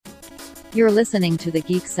You're listening to the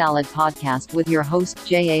Geek Salad podcast with your host,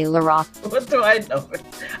 J.A. LaRock. What do I know?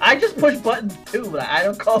 I just push buttons too, but I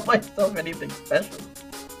don't call myself anything special.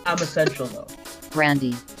 I'm essential though.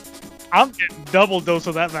 Randy. I'm getting double dose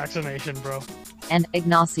of that vaccination, bro. And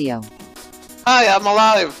Ignacio. Hi, I'm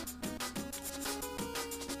alive.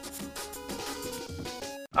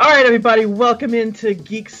 Alright everybody, welcome into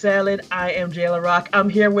Geek Salad. I am J.A. LaRock. I'm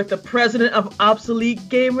here with the president of Obsolete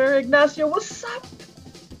Gamer, Ignacio. What's up?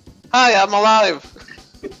 Hi, I'm alive.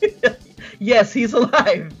 Yes, he's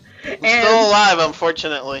alive. I'm still alive,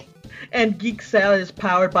 unfortunately. And Geek Salad is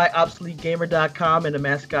powered by ObsoleteGamer.com and the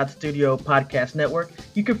Mascot Studio Podcast Network.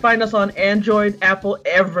 You can find us on Android, Apple,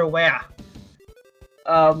 everywhere.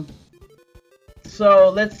 So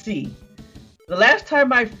let's see. The last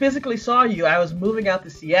time I physically saw you, I was moving out to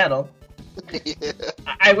Seattle. Yeah.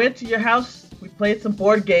 I went to your house. We played some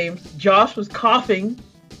board games. Josh was coughing.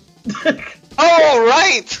 Oh,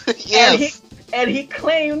 right! Yes. And he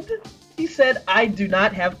claimed, he said, I do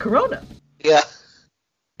not have corona. Yeah.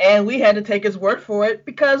 And we had to take his word for it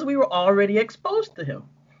because we were already exposed to him.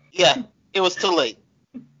 Yeah, it was too late.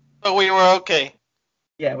 But we were okay.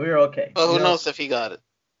 Yeah, we were okay. But who knows if he got it?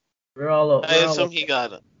 We're all over. I assume he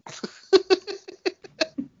got it.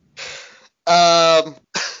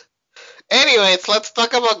 Anyways, let's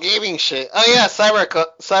talk about gaming shit. Oh yeah,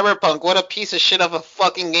 Cyberpunk. What a piece of shit of a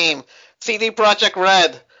fucking game. CD Projekt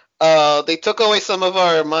Red. They took away some of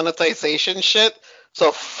our monetization shit.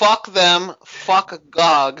 So fuck them. Fuck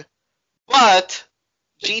GOG. But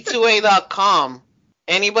G2A.com.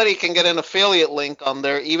 Anybody can get an affiliate link on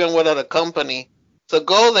there, even without a company. So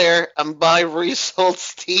go there and buy resold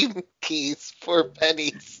Steam keys for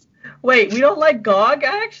pennies. Wait, we don't like GOG?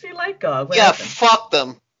 I actually like GOG. What happened? Fuck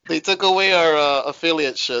them. They took away our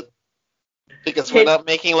affiliate shit. Because we're not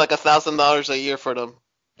making like $1,000 a year for them.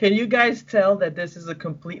 Can you guys tell that this is a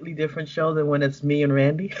completely different show than when it's me and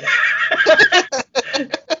Randy?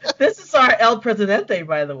 This is our El Presidente,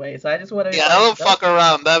 by the way, so I just want to... Yeah, I don't fuck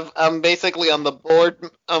around. I'm basically on the board.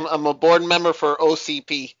 I'm a board member for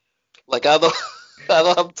OCP. Like, I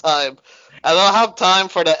don't have time. I don't have time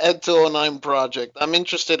for the Ed 209 project. I'm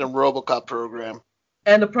interested in RoboCop program.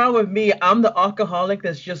 And the problem with me, I'm the alcoholic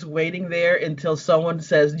that's just waiting there until someone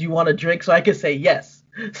says, do you want a drink? So I can say yes.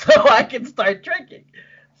 So I can start drinking.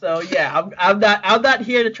 So yeah, I'm not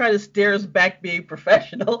here to try to steer us back being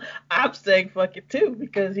professional. I'm saying fuck it too,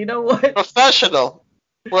 because you know what? Professional.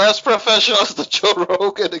 We're as professional as the Joe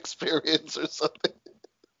Rogan Experience or something.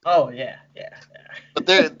 Oh yeah.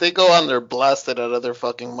 But they go on there blasted out of their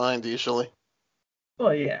fucking mind usually.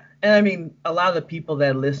 Well yeah, and I mean a lot of the people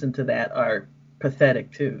that listen to that are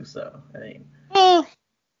pathetic too. So I mean, I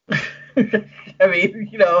mean,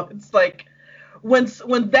 you know, it's like. When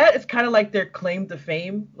that is kind of like their claim to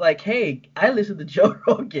fame, like, hey, I listen to Joe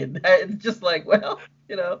Rogan. It's just like, well,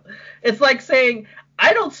 you know, it's like saying,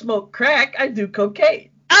 I don't smoke crack, I do cocaine.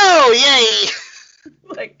 Oh, yay!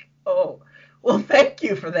 Like, oh, well, thank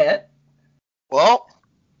you for that. Well,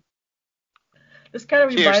 this kind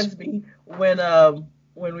of reminds me when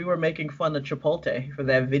we were making fun of Chipotle for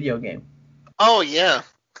that video game. Oh, yeah.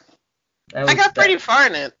 I got pretty far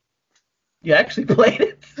in it. You actually played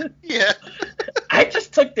it? Yeah. I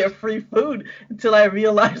just took their free food until I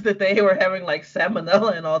realized that they were having like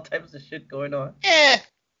salmonella and all types of shit going on.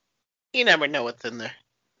 You never know what's in there.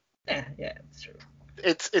 Yeah, it's true.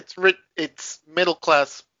 It's middle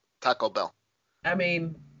class Taco Bell. I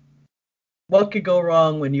mean, what could go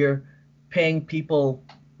wrong when you're paying people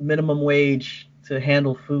minimum wage to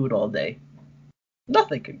handle food all day?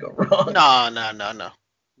 Nothing could go wrong.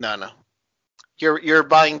 No. You're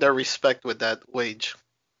buying their respect with that wage.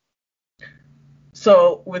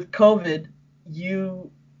 So with COVID, you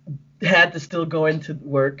had to still go into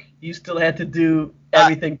work. You still had to do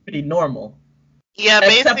everything pretty normal. Yeah,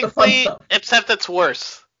 except basically, the fun stuff. Except it's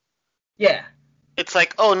worse. Yeah. It's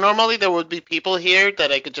like, oh, normally there would be people here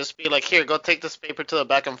that I could just be like, here, go take this paper to the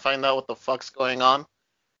back and find out what the fuck's going on.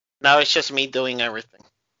 Now it's just me doing everything.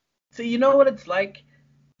 So you know what it's like?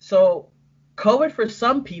 So COVID for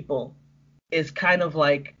some people is kind of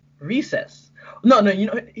like recess. No, you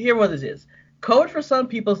know, here what it is. COVID for some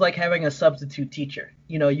people is like having a substitute teacher.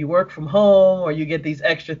 You know, you work from home or you get these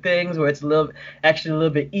extra things where it's a little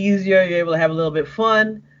bit easier. You're able to have a little bit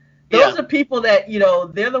fun. Those are people that, you know,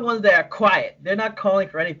 they're the ones that are quiet. They're not calling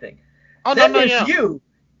for anything. Oh, then no, there's you.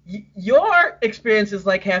 Your experience is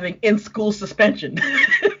like having in-school suspension.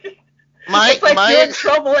 It's like you're in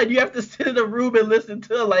trouble and you have to sit in a room and listen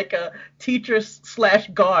to like a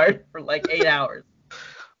teacher/guard for like 8 hours.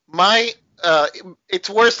 It's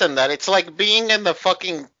worse than that. It's like being in the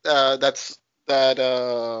fucking the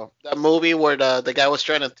that movie where the guy was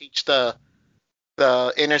trying to teach the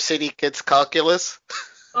inner city kids calculus,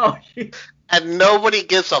 Oh, shit. and nobody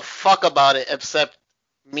gives a fuck about it except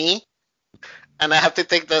me, and I have to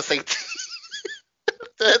take the SAT.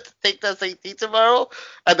 To take the SAT tomorrow,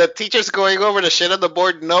 and the teacher's going over the shit on the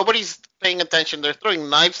board. Nobody's paying attention. They're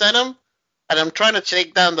throwing knives at him, and I'm trying to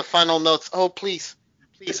take down the final notes. Oh, please,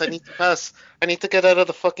 please, I need to pass. I need to get out of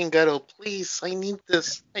the fucking ghetto. Please, I need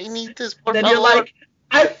this. I need this. Por Then favor. you're like,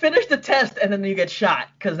 I finished the test, and then you get shot,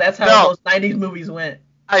 because that's how No. those 90s movies went.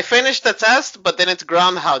 I finished the test, but then it's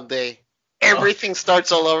Groundhog Day. Everything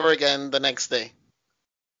starts all over again the next day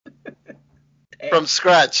from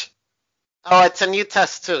scratch. Oh, it's a new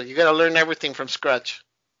test too. You gotta learn everything from scratch.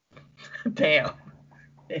 Damn.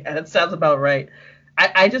 Yeah, that sounds about right.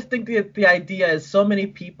 I just think the idea is so many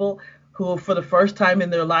people who, for the first time in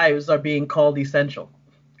their lives, are being called essential.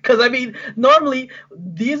 Because, I mean, normally,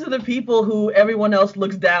 these are the people who everyone else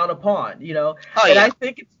looks down upon, you know? Oh, And yeah. I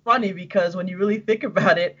think it's funny because when you really think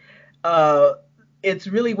about it, it's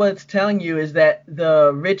really what it's telling you is that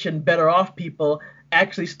the rich and better off people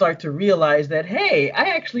actually start to realize that, hey,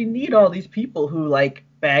 I actually need all these people who, like,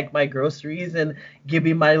 bag my groceries and give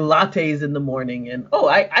me my lattes in the morning. And, oh,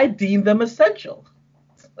 I deem them essential.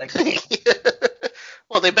 It's like,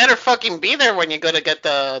 Well, they better fucking be there when you go to get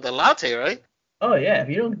the latte, right? oh, yeah, if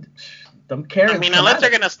you don't, them Karens I mean, come unless at they're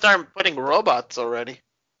us. gonna start putting robots already.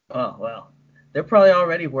 Oh, well, they're probably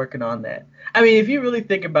already working on that. I mean, if you really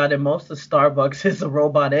think about it, most of Starbucks is a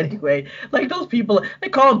robot anyway. Like those people, they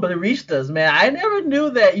call them baristas, man. I never knew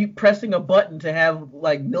that you pressing a button to have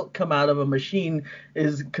like milk come out of a machine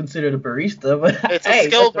is considered a barista. But It's a hey,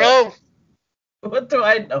 skill, bro. what do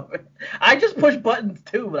I know? I just push buttons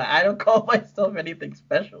too, but I don't call myself anything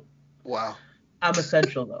special. Wow, I'm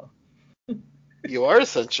essential though. you are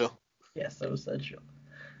essential. Yes, I'm essential.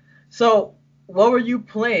 So, what were you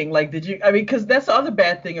playing? Like, did you? I mean, because that's the other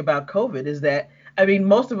bad thing about COVID is that I mean,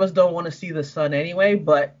 most of us don't want to see the sun anyway,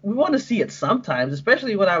 but we want to see it sometimes.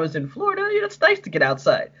 Especially when I was in Florida, you know, it's nice to get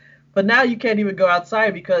outside. But now you can't even go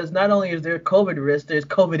outside because not only is there COVID risk, there's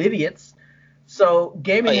COVID idiots. So, Oh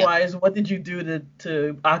gaming yeah. wise, what did you do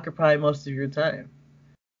to occupy most of your time?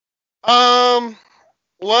 Um.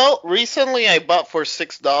 Well, recently I bought for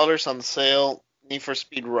 $6 on sale Need for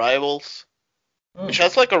Speed Rivals, which Mm,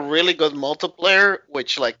 has like a really good multiplayer,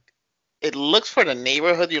 which like it looks for the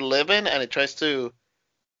neighborhood you live in, and it tries to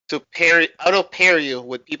pair you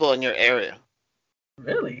with people in your area,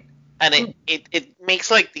 really? and Hmm. it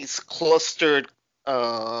makes like these clustered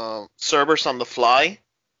servers on the fly,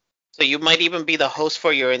 so you might even be the host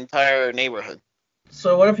for your entire neighborhood.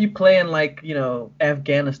 So, what if you play in like, you know,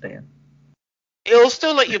 Afghanistan? It'll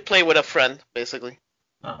still let you play with a friend, basically.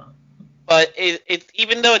 Uh, But it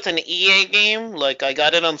even though it's an EA game, like I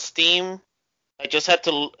got it on Steam, I just had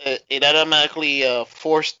to it automatically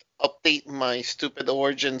forced update my stupid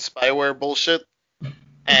Origin spyware bullshit,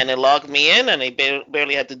 and it logged me in, and I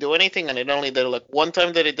barely had to do anything, and it only did like one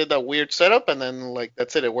time that it did that weird setup, and then like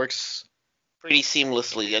that's it. It works pretty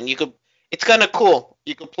seamlessly, and it's kind of cool.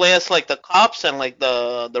 You could play as like the cops and like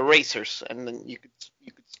the racers, and then you could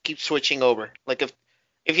keep switching over. Like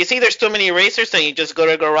if you see there's too many racers, then you just go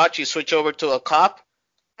to a garage, you switch over to a cop,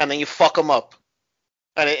 and then you fuck them up.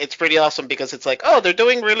 And it's pretty awesome because it's like, oh, they're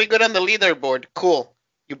doing really good on the leaderboard. Cool.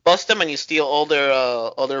 You bust them and you steal all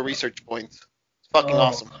their research points. It's fucking oh,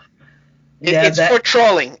 awesome. yeah, It's for that.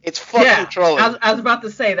 trolling. It's fucking Yeah, trolling. I was about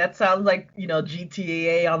to say that sounds like, you know,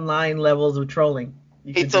 GTA Online levels of trolling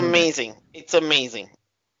you could It's do in that. amazing. It's amazing.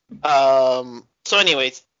 So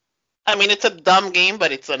anyways, I mean it's a dumb game,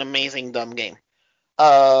 but it's an amazing dumb game.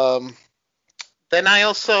 Um, then I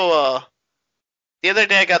also the other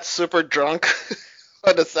day I got super drunk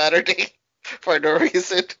on a Saturday for no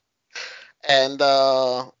reason. And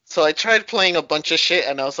so I tried playing a bunch of shit,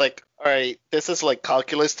 and I was like, all right, this is like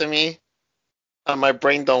calculus to me, and my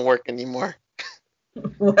brain don't work anymore.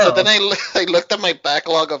 So then Well, I looked at my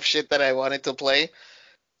backlog of shit that I wanted to play.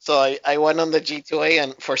 So I went on the G2A,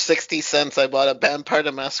 and for 60 cents, I bought a Vampire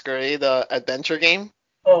the Masquerade adventure game.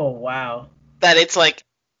 oh wow. That it's like,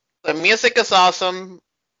 the music is awesome,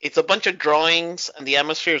 it's a bunch of drawings, and the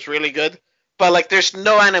atmosphere is really good. But like, there's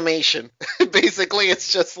no animation. Basically,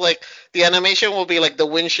 it's just like the animation will be like the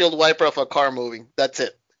windshield wiper of a car moving. That's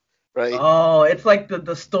it, right? Oh, it's like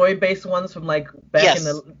the story based ones from like back in Yes,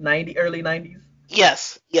 the early 90s.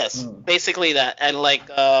 yes, Mm. basically that. And like,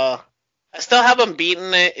 I still haven't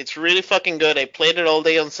beaten it. It's really fucking good. I played it all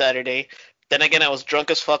day on Saturday. Then again, I was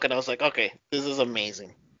drunk as fuck, and I was like, okay, this is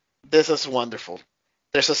amazing. This is wonderful.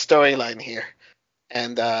 There's a storyline here,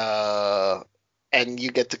 and and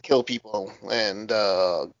you get to kill people, and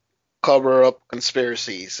cover up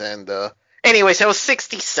conspiracies. And anyways, it was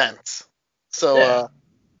 60 cents. So Yeah.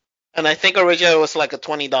 and I think originally it was like a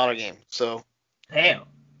 $20 game. So Damn,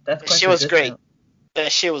 that's that quite shit the was great. discount.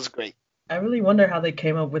 That shit was great. I really wonder how they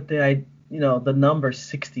came up with the number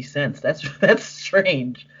 60 cents. That's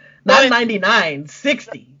strange. Not Well, 99,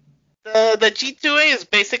 60. the G2A is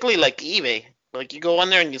basically like eBay. Like you go on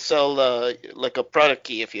there and you sell like a product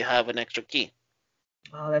key if you have an extra key.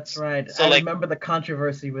 Oh, that's right. So I like, remember the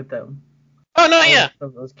controversy with them. oh no, yeah,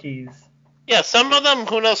 Of those keys. yeah. Some of them,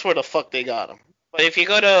 who knows where the fuck they got them. But if you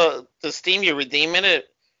go to Steam, you redeem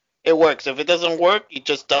it works. If it doesn't work, you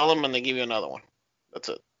just tell them and they give you another one. That's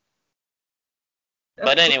it. But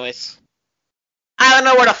That's- anyways, I don't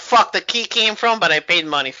know where the fuck the key came from, but I paid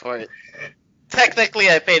money for it. Technically,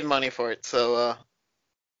 I paid money for it, so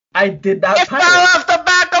I did not it fell pirate. off the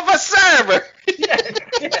back of a server. Yeah,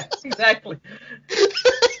 exactly.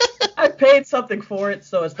 I paid something for it,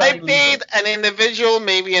 so it's not I illegal. paid an individual,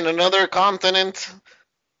 maybe in another continent,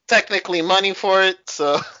 technically money for it,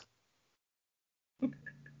 so.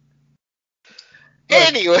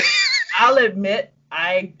 Anyway. I'll admit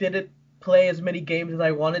I didn't play as many games as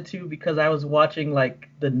I wanted to because I was watching like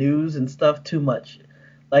the news and stuff too much.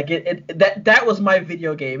 Like that was my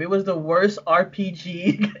video game. It was the worst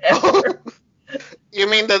RPG ever. You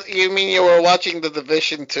mean you were watching The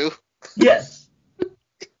Division 2? Yes.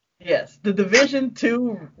 Yes. The Division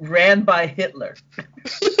 2 ran by Hitler.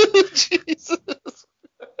 Jesus.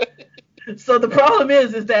 So the problem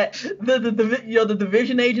is that the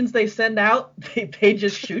division agents they send out, they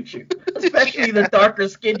just shoot you, especially the darker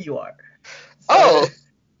skin you are. So Oh.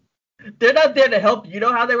 they're not there to help you. You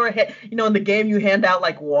know how they were, in the game you hand out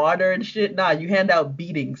like water and shit. Nah, you hand out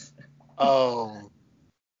beatings. Oh.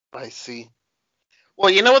 I see.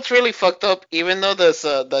 Well, you know what's really fucked up? Even though this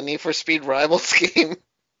the Need for Speed Rivals game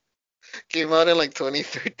came out in like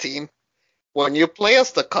 2013, when you play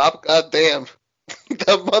as the cop, goddamn, that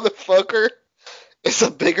motherfucker is a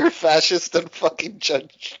bigger fascist than fucking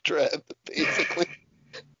Judge Dredd, basically.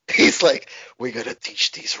 He's like, we gotta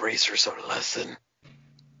teach these racers a lesson.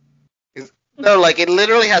 No, like it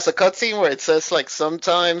literally has a cutscene where it says like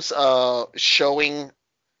sometimes showing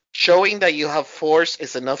that you have force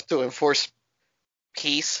is enough to enforce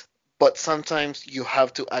peace, but sometimes you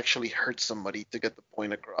have to actually hurt somebody to get the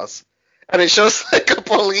point across. And it shows like a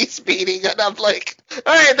police beating, and I'm like,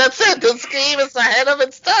 alright, that's it. This game is ahead of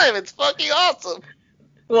its time. It's fucking awesome.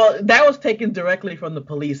 Well, that was taken directly from the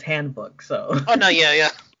police handbook, so. Oh, no, yeah.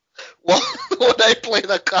 Well, when I play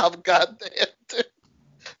the cop, goddamn, dude,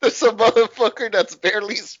 there's a motherfucker that's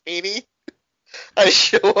barely speeding. I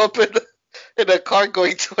show up in a car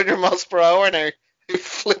going 200 miles per hour, and I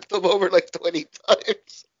flipped him over like 20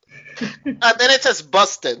 times. And then it says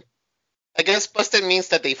busted. I guess busted means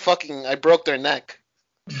that I broke their neck.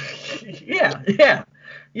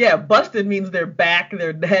 Yeah, busted means their back,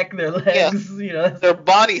 their neck, their legs, Their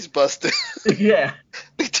body's busted. Yeah.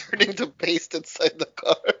 They turn into paste inside the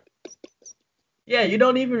car. Yeah, you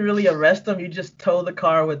don't even really arrest them, you just tow the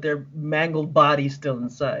car with their mangled body still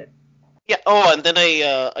inside. Yeah, oh, and then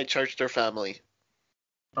I charged their family.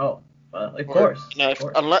 Oh, well, of course. Of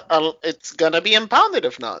course. It's gonna be impounded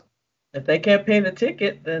if not. If they can't pay the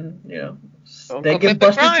ticket, then, Don't they get commit the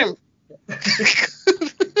busted crime.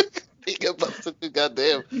 too. They get busted too,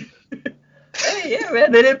 goddamn. Hey, yeah,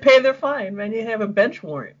 man, they didn't pay their fine, man. You have a bench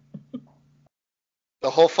warrant. The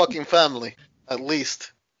whole fucking family, at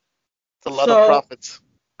least. It's a lot of profits.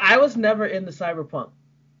 I was never into Cyberpunk.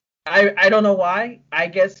 I don't know why. I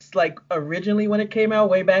guess, like, originally when it came out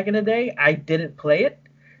way back in the day, I didn't play it.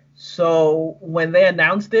 So when they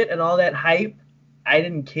announced it and all that hype, I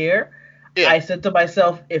didn't care. Yeah. I said to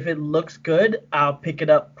myself, if it looks good, I'll pick it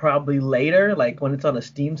up probably later, like when it's on a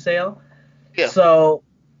Steam sale. Yeah. So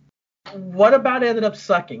what about it ended up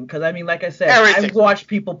sucking? Because, I mean, like I said, I've watched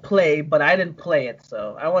people play, but I didn't play it.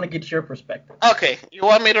 So I want to get your perspective. Okay. You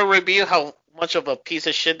want me to review how much of a piece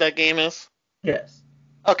of shit that game is? Yes.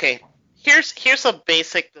 Okay. Here's a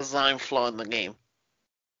basic design flaw in the game.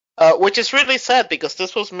 Which is really sad because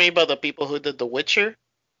this was made by the people who did The Witcher.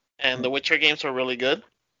 And the Witcher games are really good.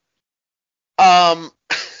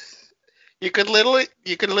 You could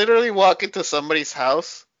literally walk into somebody's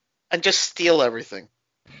house and just steal everything.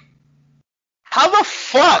 How the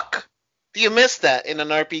fuck do you miss that in an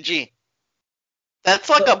RPG? That's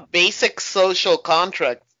like a basic social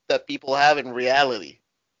contract that people have in reality.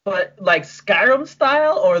 But like Skyrim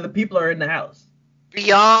style, or the people are in the house?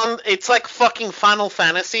 Beyond, it's like fucking Final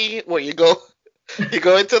Fantasy, where you go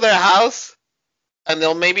into their house. And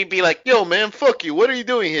they'll maybe be like, yo, man, fuck you. What are you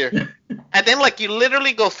doing here? And then, like, you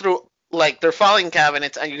literally go through like their filing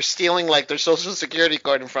cabinets and you're stealing like their social security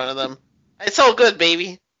card in front of them. It's all good,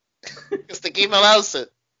 baby, because the game allows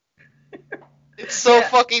it. It's so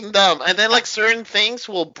fucking dumb. And then like certain things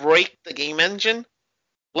will break the game engine.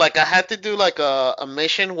 Like I had to do like a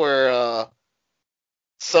mission where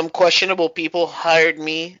some questionable people hired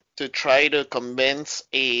me to try to convince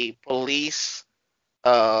a policewoman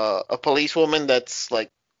that's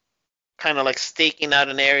like kind of like staking out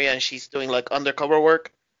an area and she's doing like undercover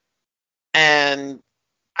work. And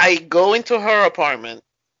I go into her apartment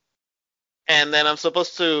and then I'm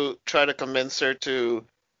supposed to try to convince her to,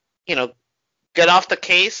 you know, get off the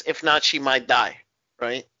case. If not, she might die,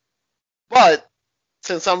 right? But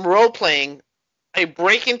since I'm role playing, I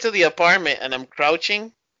break into the apartment and I'm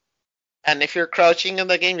crouching. And if you're crouching in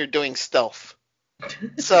the game, you're doing stealth.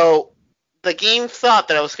 So the game thought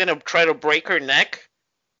that I was gonna try to break her neck.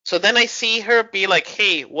 So then I see her be like,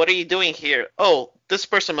 "Hey, what are you doing here? Oh, this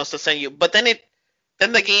person must have sent you." But then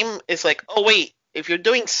the game is like, "Oh wait, if you're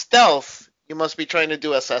doing stealth, you must be trying to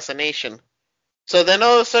do assassination." So then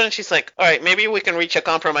all of a sudden she's like, "All right, maybe we can reach a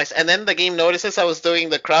compromise." And then the game notices I was doing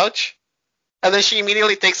the crouch, and then she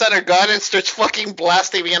immediately takes out her gun and starts fucking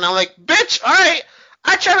blasting me. And I'm like, "Bitch, all right,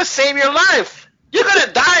 I try to save your life. You're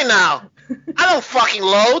gonna die now. I don't fucking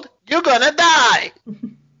load. You're gonna die."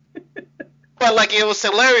 But like it was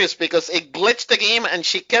hilarious because it glitched the game and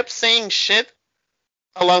she kept saying shit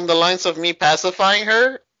along the lines of me pacifying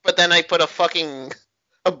her, but then I put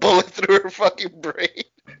a bullet through her fucking brain.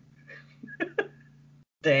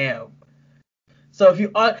 Damn. So if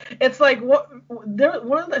you, it's like one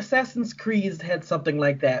of the Assassin's Creeds had something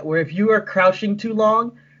like that, where if you are crouching too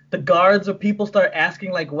long, the guards or people start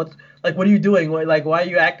asking like, what are you doing? Like, why are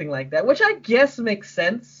you acting like that? Which I guess makes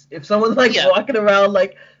sense if someone's like walking around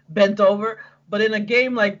like bent over. But in a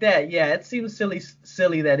game like that, yeah, it seems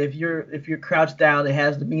silly that if you're crouched down, it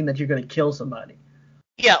has to mean that you're gonna kill somebody.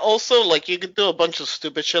 Yeah. Also, like you could do a bunch of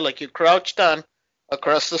stupid shit, like you crouch down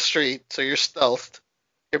across the street, so you're stealthed.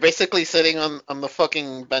 You're basically sitting on the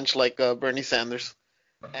fucking bench like Bernie Sanders,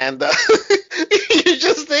 and you're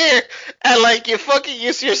just there, and like you fucking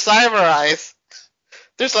use your cyber eyes.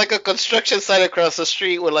 There's like a construction site across the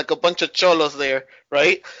street with like a bunch of cholos there,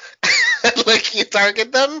 right? And like you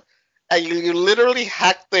target them, and you literally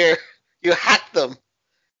hack them,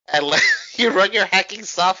 and like you run your hacking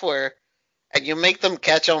software, and you make them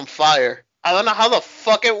catch on fire. I don't know how the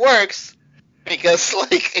fuck it works. Because,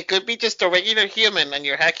 like, it could be just a regular human and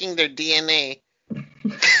you're hacking their DNA.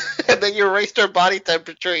 And then you raise their body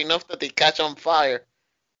temperature enough that they catch on fire.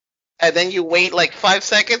 And then you wait, like, 5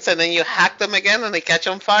 seconds and then you hack them again and they catch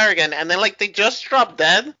on fire again. And then, like, they just drop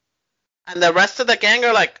dead. And the rest of the gang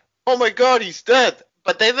are like, "Oh my god, he's dead."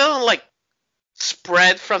 But they don't, like,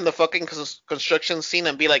 spread from the fucking construction scene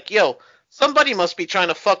and be like, "Yo, somebody must be trying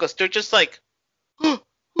to fuck us." They're just like, "Oh,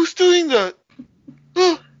 who's doing that?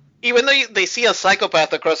 Oh." Even though they see a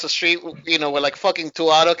psychopath across the street, you know, with like fucking 2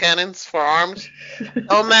 autocannons for arms,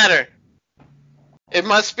 don't matter. It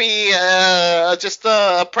must be just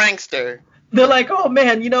a prankster. They're like, "Oh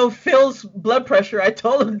man, Phil's blood pressure. I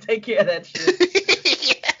told him to take care of that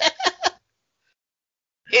shit."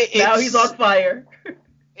 Now he's on fire.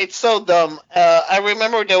 It's so dumb. I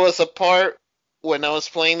remember there was a part when I was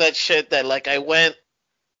playing that shit that like I went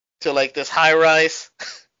to like this high rise.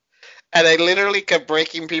 And I literally kept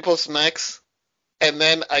breaking people's necks. And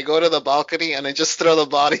then I go to the balcony and I just throw the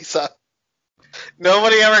bodies up.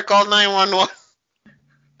 Nobody ever called 911.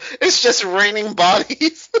 It's just raining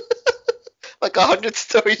bodies. Like 100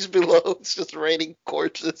 stories below. It's just raining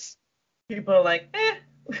corpses. People are like, eh.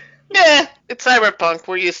 Yeah, it's Cyberpunk.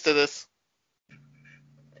 We're used to this.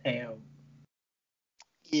 Damn.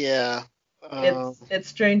 Yeah. It's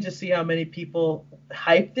strange to see how many people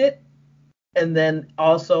hyped it. And then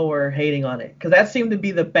also were hating on it, because that seemed to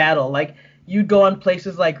be the battle. Like you'd go on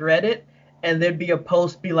places like Reddit, and there'd be a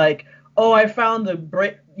post be like, "Oh, I found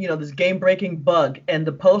this game-breaking bug," and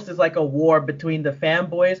the post is like a war between the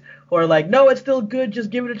fanboys who are like, "No, it's still good. Just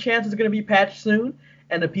give it a chance. It's gonna be patched soon."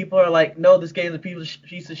 And the people are like, "No, this game's a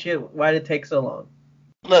piece of shit. Why did it take so long?"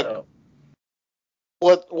 Look,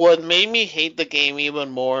 what made me hate the game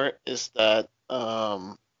even more is that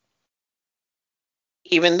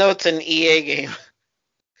even though it's an EA game,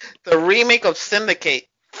 the remake of Syndicate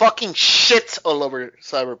fucking shits all over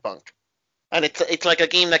Cyberpunk. And it's like a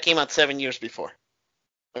game that came out 7 years before.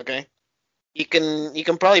 Okay? You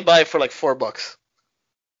can probably buy it for like $4.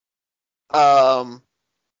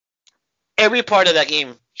 Every part of that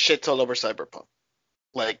game shits all over Cyberpunk.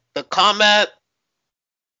 Like the combat,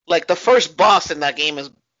 like the first boss in that game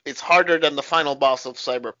is harder than the final boss of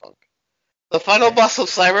Cyberpunk. The final boss of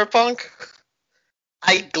Cyberpunk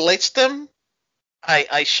I glitched him.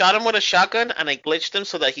 I shot him with a shotgun and I glitched him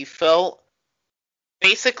so that he fell.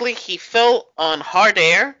 Basically, he fell on hard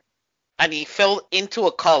air and he fell into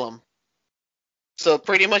a column. So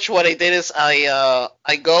pretty much what I did is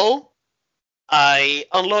I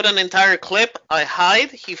unload an entire clip, I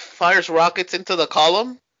hide, he fires rockets into the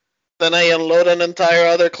column, then I unload an entire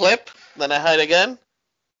other clip, then I hide again.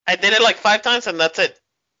 I did it like 5 times and that's it.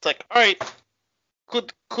 It's like, alright, coup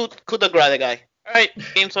de grace the guy. Alright,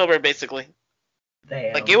 game's over basically.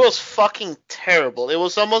 Damn. Like, it was fucking terrible. It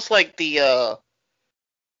was almost like the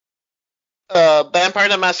Vampire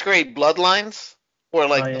the Masquerade Bloodlines, where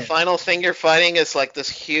like the final thing you're fighting is like this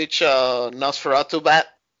huge Nosferatu bat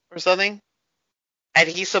or something. And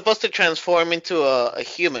he's supposed to transform into a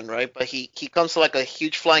human, right? But he comes to like a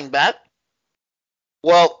huge flying bat.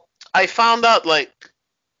 Well, I found out like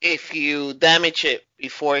if you damage it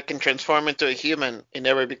before it can transform into a human, it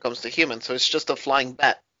never becomes the human. So it's just a flying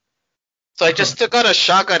bat. So I just took out a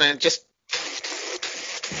shotgun and just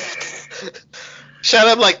shot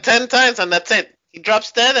him like 10 times and that's it. He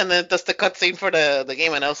drops dead and then that's the cutscene for the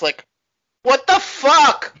game. And I was like, what the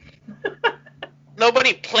fuck?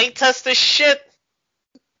 Nobody playtest this shit?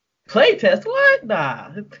 Playtest? What?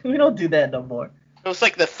 Nah, we don't do that no more. It was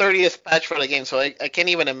like the 30th patch for the game, so I can't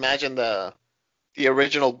even imagine the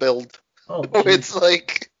original build. Oh, it's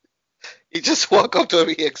like you just walk up to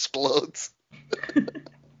him, he explodes.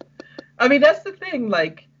 I mean, that's the thing.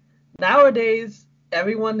 Like nowadays,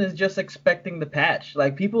 everyone is just expecting the patch.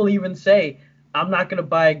 Like people even say, "I'm not gonna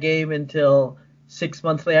buy a game until 6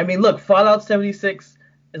 months later." I mean, look, Fallout 76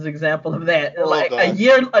 is an example of that. Oh, like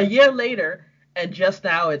God. a year later, and just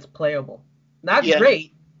now it's playable. Not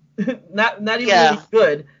great, not even really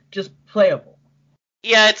good, just playable.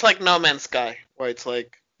 Yeah, it's like No Man's Sky, where it's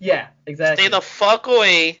like, yeah, exactly. stay the fuck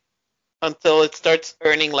away until it starts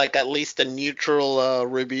earning like at least a neutral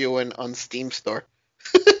review on Steam Store.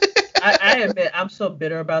 I admit I'm so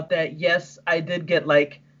bitter about that. Yes, I did get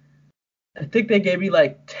like, I think they gave me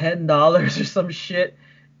like $10 or some shit,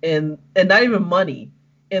 and not even money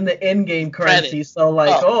in the in-game currency. Credit. So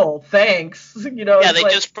like, oh thanks, you know. Yeah, it's they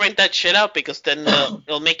like, just print that shit out because then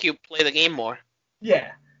it'll make you play the game more.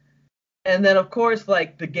 yeah. And then of course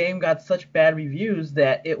like the game got such bad reviews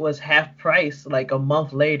that it was half price like a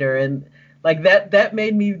month later, and like that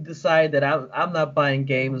made me decide that I'm not buying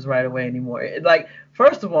games right away anymore. Like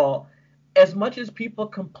first of all, as much as people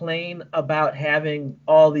complain about having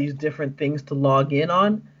all these different things to log in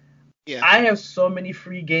on, I have so many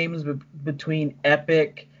free games between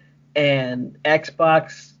Epic and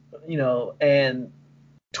Xbox, you know, and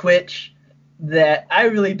Twitch that I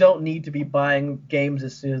really don't need to be buying games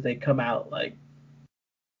as soon as they come out. Like,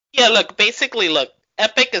 yeah, look,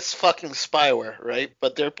 Epic is fucking spyware, right?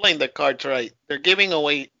 But they're playing the cards right. They're giving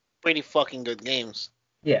away pretty fucking good games.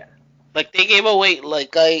 yeah. Like they gave away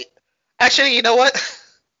actually, you know what?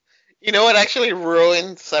 You know what actually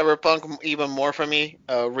ruined Cyberpunk even more for me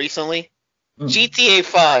recently? GTA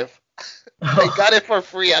 5. I got it for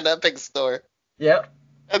free on Epic Store. Yep.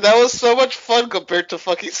 And that was so much fun compared to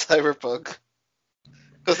fucking Cyberpunk.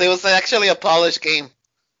 Because it was actually a polished game.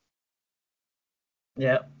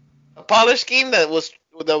 Yep. A polished game that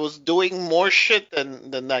was doing more shit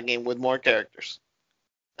than that game with more characters.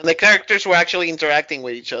 And the characters were actually interacting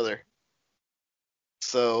with each other.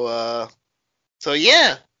 So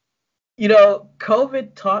yeah. You know,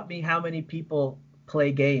 COVID taught me how many people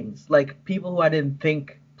play games. Like people who I didn't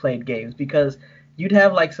think played games, because you'd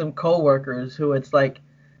have like some coworkers who it's like,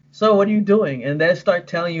 so what are you doing? And they start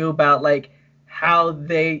telling you about like how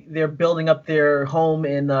they're building up their home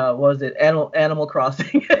in what was it, Animal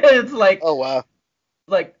Crossing. It's like, oh wow.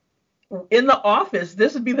 Like in the office,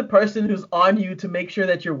 this would be the person who's on you to make sure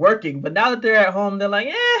that you're working. But now that they're at home, they're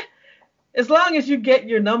like, as long as you get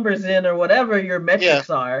your numbers in or whatever your metrics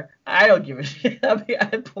are, I don't give a shit. I mean, I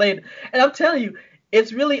played, and I'm telling you,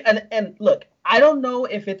 it's really, and look, I don't know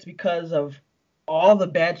if it's because of all the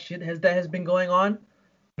bad shit that has been going on,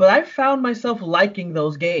 but I found myself liking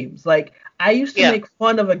those games. Like, I used to make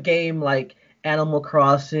fun of a game like Animal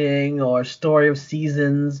Crossing or Story of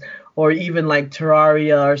Seasons or even like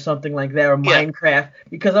Terraria or something like that, or Minecraft,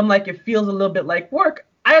 because I'm like, it feels a little bit like work.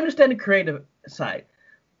 I understand the creative side.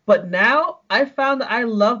 But now I found that I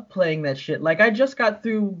love playing that shit. Like I just got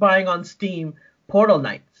through buying on Steam Portal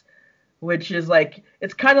Knights, which is like,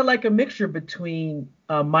 it's kind of like a mixture between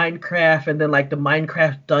Minecraft and then like the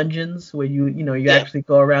Minecraft dungeons where you actually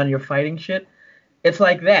go around and you're fighting shit. It's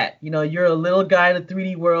like that. You know, you're a little guy in a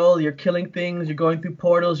 3D world. You're killing things. You're going through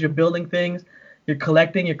portals. You're building things. You're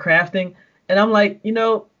collecting. You're crafting. And I'm like,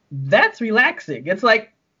 that's relaxing. It's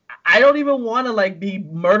like, I don't even want to like be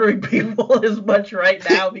murdering people as much right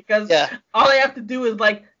now because Yeah. all I have to do is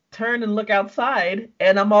like turn and look outside,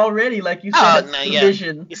 and I'm already, like you said, Oh at no, yeah.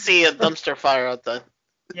 television. You see a dumpster fire out there.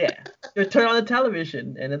 Yeah, you turn on the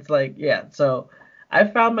television, and it's like, yeah. So I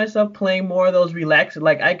found myself playing more of those relaxing.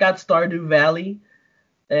 Like I got Stardew Valley,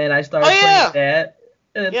 and I Oh started playing yeah. that,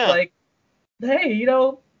 and it's Yeah. like, hey,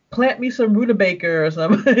 plant me some rutabaga or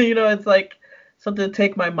something. It's like something to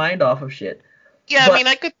take my mind off of shit. Yeah, I But mean,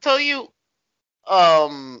 I could tell you,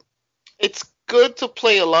 um, it's good to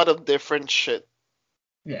play a lot of different shit,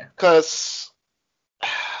 yeah, cause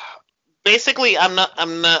basically I'm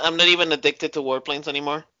not even addicted to warplanes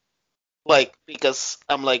anymore. Like, because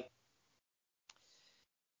I'm like,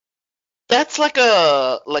 that's like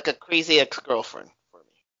a crazy ex-girlfriend for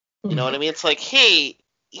me. You know what I mean? It's like, hey,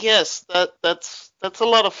 yes, that's a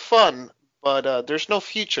lot of fun, but there's no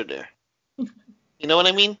future there. You know what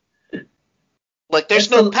I mean? Like, there's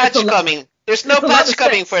it's no a it's a patch lot coming. There's no it's a lot patch of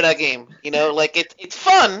coming for sex. that game. Like it's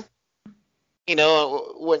fun.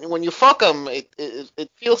 When you fuck them, it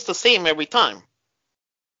feels the same every time.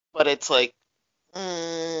 But it's like,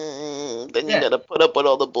 then you Yeah, gotta put up with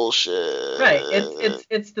all the right. It's bullshit. it's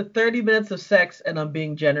it's the 30 minutes of sex, and I'm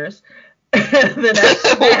being generous. And then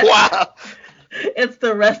after that, Wow. it's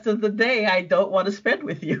the rest of the day I don't want to spend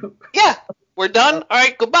with you. Yeah, we're done. So, All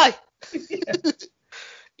right, goodbye. yeah.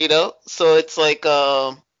 So it's like,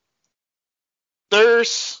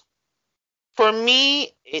 there's for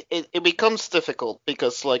me, it becomes difficult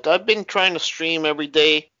because like I've been trying to stream every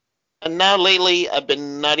day, and now lately I've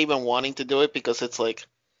been not even wanting to do it because it's like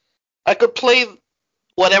I could play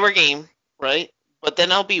whatever game, right? But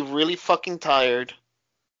then I'll be really fucking tired.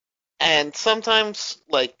 And sometimes,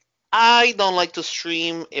 like, I don't like to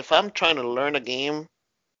stream if I'm trying to learn a game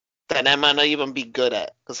that I might not even be good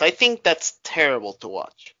at. Because I think that's terrible to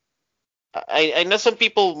watch. I know some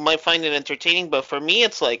people might find it entertaining, but for me,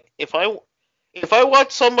 it's like if I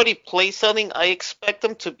watch somebody play something, I expect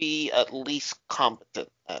them to be at least competent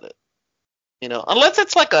at it. Unless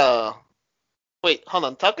it's like a wait, hold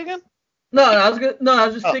on, talk again? No, I was gonna. No, I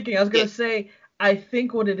was just Oh, thinking. I was yeah, gonna say. I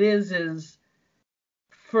think what it is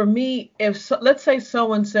for me. If let's say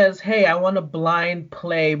someone says, "Hey, I want to blind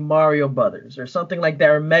play Mario Brothers" or something like that,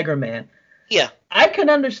 or Mega Man, yeah, I can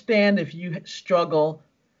understand if you struggle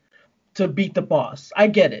to beat the boss. I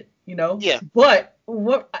get it. yeah, But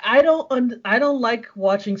what I don't like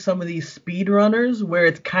watching some of these speedrunners where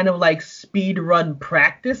it's kind of like speed run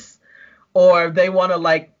practice, or they want to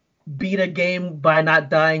like beat a game by not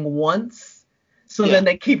dying once. So yeah. then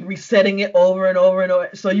they keep resetting it over and over and over.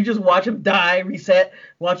 So you just watch them die, reset,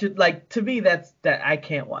 watch it. Like, to me, that I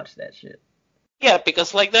can't watch that shit. Yeah,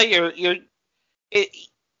 because like that, it,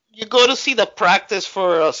 you go to see the practice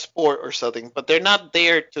for a sport or something, but they're not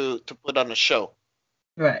there to put on a show.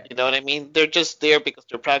 Right. You know what I mean? They're just there because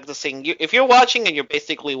they're practicing. If you're watching and you're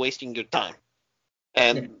basically wasting your time,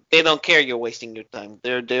 Yeah. and they don't care you're wasting your time.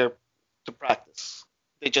 They're there to practice.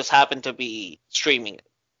 They just happen to be streaming it.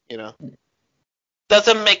 You know,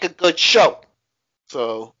 doesn't make a good show.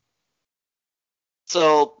 So,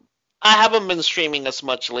 so I haven't been streaming as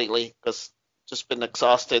much lately because just been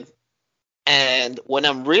exhausted. And when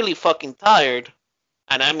I'm really fucking tired,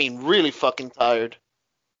 and I mean really fucking tired,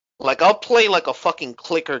 like I'll play like a fucking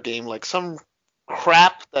clicker game, like some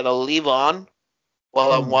crap that I'll leave on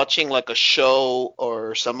while I'm Mm. watching like a show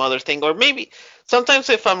or some other thing, or maybe sometimes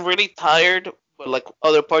if I'm really tired, but like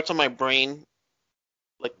other parts of my brain,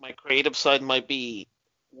 like my creative side might be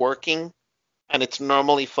working, and it's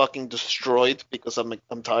normally fucking destroyed because I'm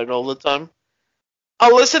tired all the time.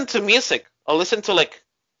 I'll listen to music. I'll listen to like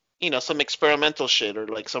some experimental shit or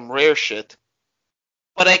like some rare shit,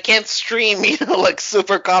 but I can't stream like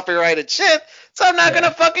super copyrighted shit, so I'm not gonna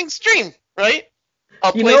Yeah. fucking stream, right?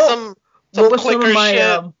 I'll You play know some what was some of clicker my shit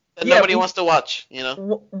that yeah, nobody wants to watch.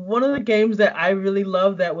 one of the games that I really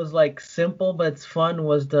loved that was like simple but it's fun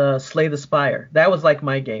was the Slay the Spire. That was like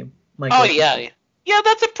my game, my Oh go-to yeah, game. yeah, yeah.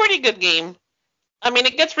 That's a pretty good game. I mean,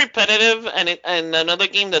 it gets repetitive, and another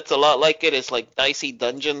game that's a lot like it is like Dicey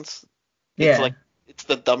Dungeons. It's Yeah. like it's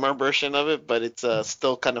the dumber version of it, but it's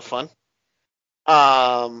still kind of fun.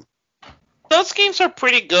 Um, those games are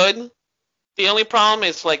pretty good. The only problem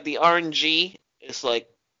is like the RNG is like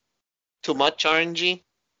too much RNG.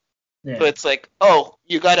 So Yeah. it's like, oh,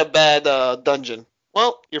 you got a bad dungeon.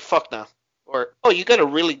 Well, you're fucked now. Or oh, you got a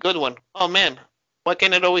really good one. Oh man, why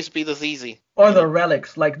can't it always be this easy? Or You the know?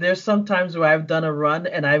 relics. Like there's some times where I've done a run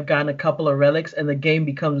and I've gotten a couple of relics and the game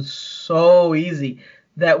becomes so easy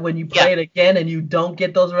that when you Yeah, play it again and you don't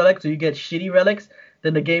get those relics or you get shitty relics,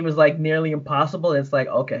 then the game is like nearly impossible. It's like,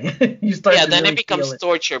 okay, you start Yeah, to then really it becomes feel it.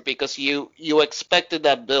 torture because you expected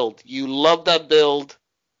that build, you love that build,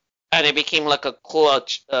 and it became like a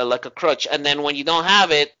crutch. And then when you don't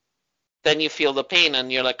have it, then you feel the pain,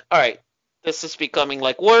 and you're like, all right, this is becoming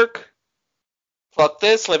like work. Fuck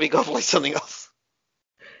this. Let me go play something else.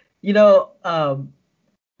 You know,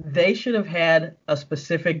 they should have had a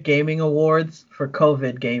specific gaming awards for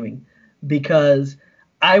COVID gaming because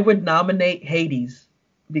I would nominate Hades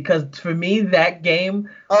because for me that game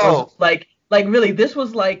was Oh, like really this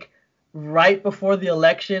was like right before the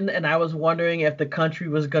election and I was wondering if the country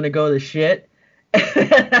was gonna go to shit.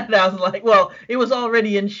 And I was like, well, it was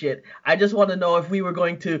already in shit. I just want to know if we were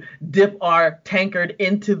going to dip our tankard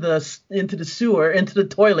into the sewer, into the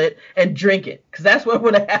toilet, and drink it, because that's what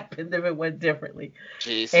would have happened if it went differently.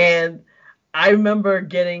 Jesus. And I remember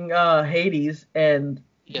getting Hades and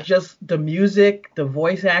Yeah. just the music, the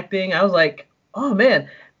voice acting. I was like, oh man,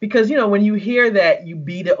 because when you hear that you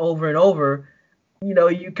beat it over and over,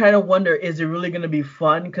 you kind of wonder, is it really going to be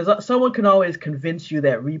fun? Because someone can always convince you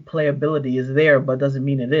that replayability is there, but doesn't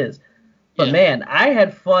mean it is. But Yeah. man, I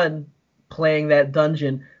had fun playing that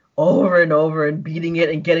dungeon over and over and beating it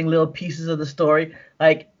and getting little pieces of the story.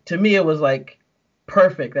 Like, to me, it was like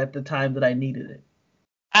perfect at the time that I needed it.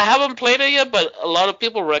 I haven't played it yet, but a lot of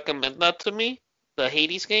people recommend that to me, the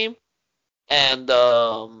Hades game. And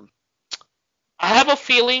I have a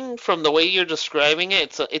feeling from the way you're describing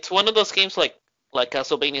it, it's one of those games like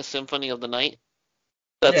Castlevania Symphony of the Night.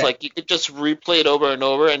 That's Yeah, like you could just replay it over and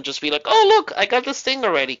over and just be like, oh look, I got this thing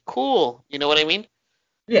already. Cool. You know what I mean?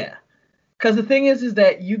 yeah. Because the thing is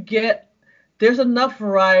that there's enough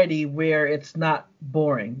variety where it's not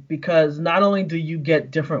boring. Because not only do you get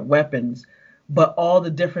different weapons, but all the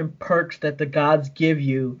different perks that the gods give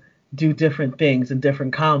you do different things and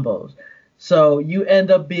different combos. So you end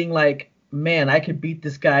up being like, man, I could beat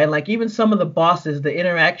this guy. And like even some of the bosses, the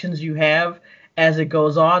interactions you have as it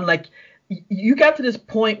goes on, like you got to this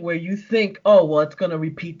point where you think, oh, well, it's going to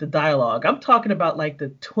repeat the dialogue. I'm talking about like the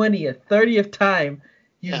 20th, 30th time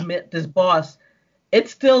you've Yeah. met this boss,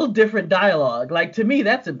 it's still different dialogue. Like to me,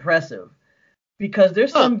 that's impressive because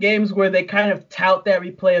there's Huh. some games where they kind of tout that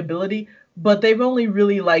replayability, but they've only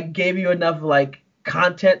really like gave you enough like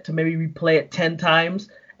content to maybe replay it 10 times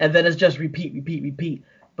and then it's just repeat, repeat, repeat.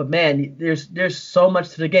 But man, there's so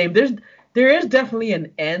much to the game. There is definitely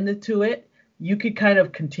an end to it. You could kind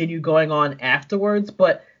of continue going on afterwards,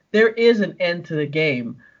 but there is an end to the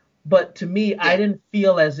game. But to me, I Yeah. didn't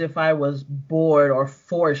feel as if I was bored or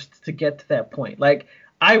forced to get to that point. Like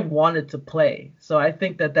I wanted to play. So I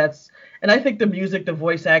think and I think the music, the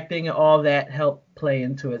voice acting, and all that helped play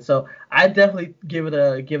into it. So I definitely give it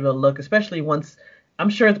a look, especially once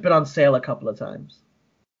I'm sure it's been on sale a couple of times.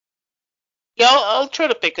 Yeah, I'll try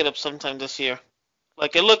to pick it up sometime this year.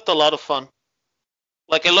 Like it looked a lot of fun.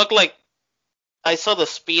 Like it looked like I saw the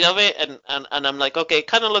speed of it and I'm like, okay, it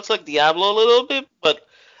kind of looks like Diablo a little bit, but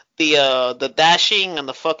the dashing and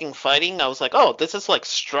the fucking fighting, I was like, oh, this is like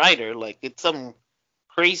Strider, like it's some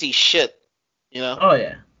crazy shit, you know? Oh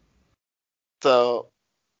yeah. So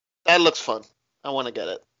that looks fun. I want to get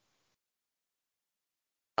it.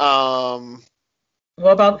 Um,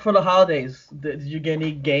 What about for the holidays? Did you get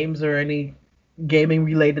any games or any gaming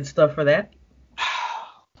related stuff for that?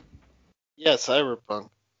 yeah, Cyberpunk.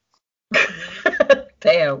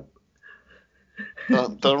 Damn.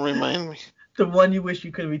 Don't remind me. The one you wish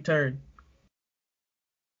you could return.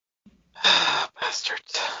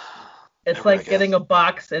 Bastards. It's Never like again. getting a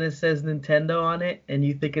box and it says Nintendo on it, and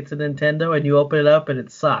you think it's a Nintendo, and you open it up and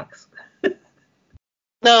it sucks.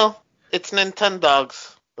 No, it's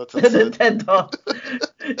Nintendogs. That's it. Nintendo.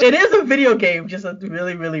 It is a video game, just a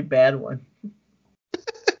really, really bad one.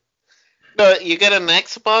 No, you get an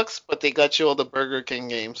Xbox, but they got you all the Burger King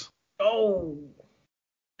games. Oh.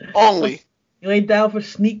 Only. You ain't down for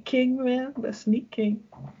Sneak King, man? The Sneak King.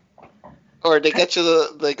 Or they got you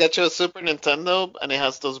a Super Nintendo and it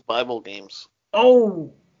has those Bible games.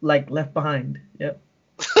 Oh, like Left Behind. Yep.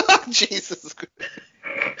 Jesus.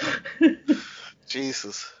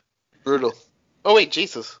 Jesus. Brutal. Oh wait,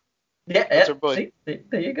 Jesus. Yeah, That's yeah. our boy. See,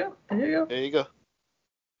 there you go. There you go. There you go.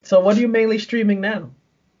 So what are you mainly streaming now?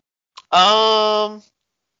 Um,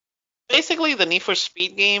 basically the Need for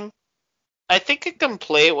Speed game. I think I can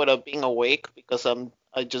play it without being awake because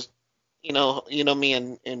I just you know me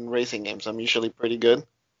in racing games. I'm usually pretty good.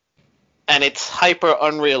 And it's hyper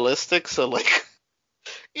unrealistic, so like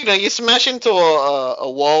you smash into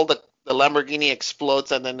a wall, the Lamborghini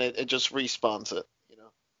explodes and then it just respawns it.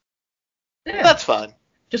 Yeah, That's fine.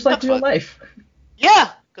 just like That's real fine. life.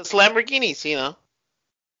 Yeah, because Lamborghinis,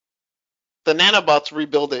 the nanobots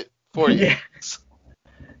rebuild it for you. Yeah.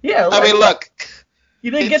 Yeah, I mean, look,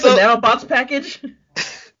 you didn't it's get the so, nanobots package?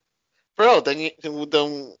 bro.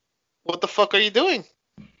 Then what the fuck are you doing?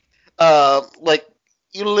 Like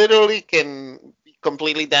you literally can be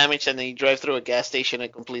completely damaged and then you drive through a gas station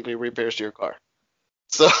and completely repairs your car.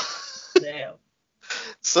 So, Damn.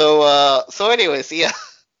 so anyways, yeah,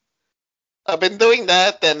 I've been doing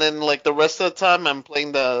that, and then like the rest of the time I'm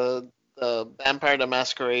playing the Vampire the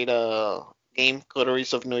Masquerade game,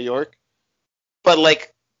 Coteries of New York. But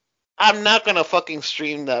like, I'm not gonna fucking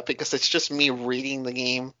stream that because it's just me reading the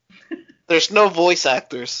game. There's no voice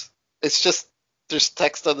actors. It's just there's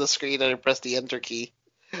text on the screen and I press the enter key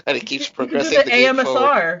and it keeps You can do progressing the the game forward.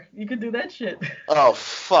 AMSR. You can do that shit. Oh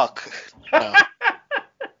fuck. No.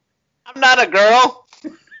 I'm not a girl.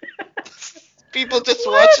 People just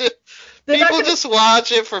watch it. They're not People gonna- just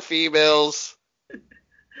watch it for females.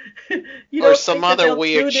 You Or don't some think that other they'll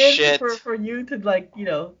weird tune in shit. for you to like,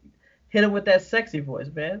 hit them with that sexy voice,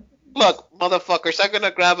 man. Look, motherfuckers, I'm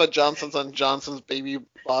gonna grab a Johnson's and Johnson's baby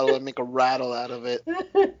bottle and make a rattle out of it.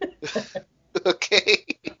 Okay?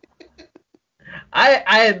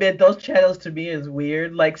 I admit those channels to me is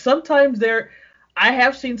weird. Like sometimes I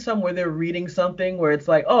have seen some where they're reading something where it's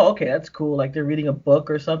like, oh, okay, that's cool. Like they're reading a book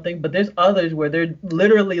or something. But there's others where they're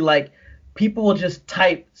literally like, people will just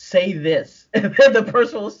type, say this, and then the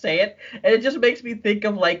person will say it. And it just makes me think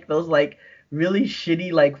of like those like really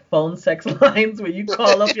shitty like phone sex lines where you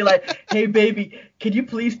call up, you're like, hey baby, can you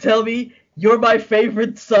please tell me you're my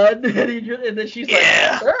favorite son? And then she's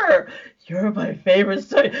like, sure, you're my favorite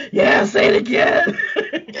son. Yeah, say it again.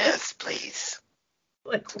 Yes, please.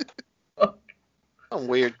 Like, fuck. Some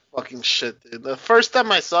weird fucking shit, dude. The first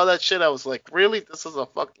time I saw that shit, I was like, really? This is a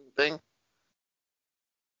fucking thing?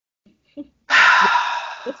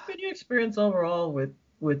 What's been your experience overall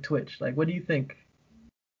with Twitch? Like, what do you think?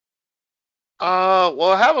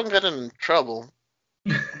 Well, I haven't gotten in trouble.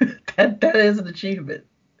 that is an achievement.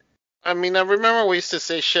 I mean, I remember we used to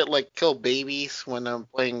say shit like kill babies when I'm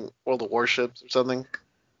playing World of Warships or something.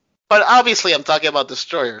 But obviously, I'm talking about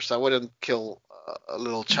destroyers. I wouldn't kill a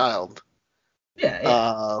little child.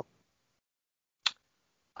 Yeah.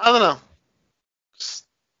 I don't know.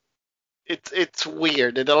 It's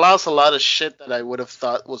weird. It allows a lot of shit that I would have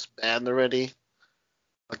thought was banned already,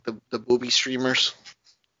 like the booby streamers.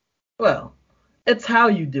 Well, it's how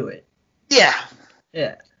you do it. Yeah.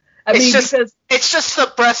 Yeah. Because it's just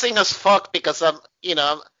depressing as fuck because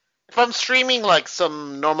if I'm streaming like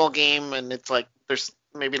some normal game and it's like there's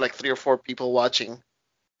maybe like 3 or 4 people watching,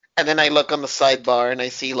 and then I look on the sidebar and I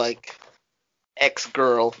see like X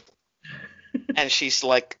girl, and she's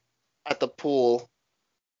like at the pool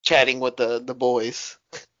chatting with the boys,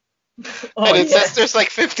 and it says there's like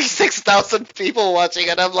 56,000 people watching,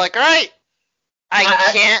 and I'm like, all right,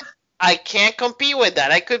 I can't compete with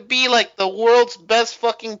that. I could be like the world's best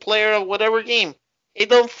fucking player of whatever game. It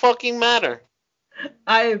don't fucking matter.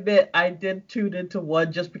 I admit I did tune into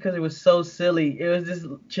one just because it was so silly. It was this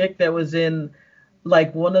chick that was in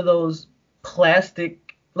like one of those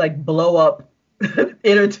plastic like blow up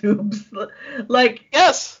inner tubes. Like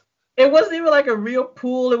Yes. It wasn't even like a real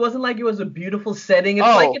pool. It wasn't like it was a beautiful setting. It's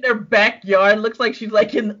like in their backyard. It looks like she's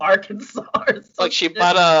like in Arkansas or something. Like she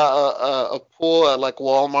bought a pool at like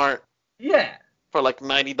Walmart. Yeah. For like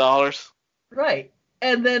 $90. Right.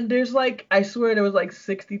 And then there's like, I swear there was like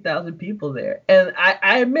 60,000 people there. And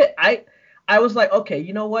I admit, I was like, okay,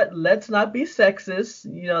 you know what? Let's not be sexist.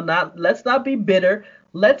 Let's not be bitter.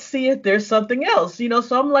 Let's see if there's something else.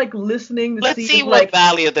 So I'm like listening to Let's see if, what like,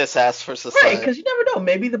 value this has for society. Right, because you never know.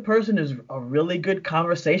 Maybe the person is a really good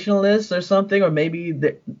conversationalist or something, or maybe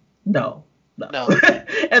no.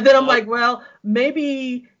 And then I'm like, well,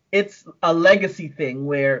 maybe it's a legacy thing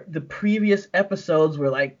where the previous episodes were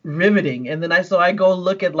like riveting, and then I go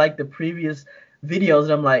look at like the previous videos,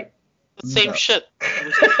 and I'm like, the same shit. It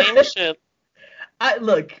was the same shit.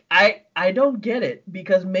 I don't get it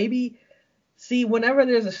because maybe. See, whenever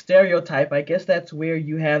there's a stereotype, I guess that's where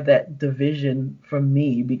you have that division from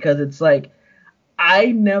me, because it's like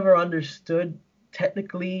I never understood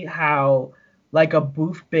technically how like a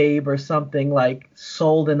booth babe or something like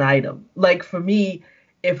sold an item. Like for me,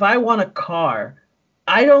 if I want a car,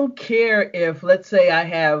 I don't care if, let's say, I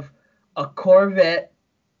have a Corvette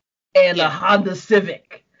and a Honda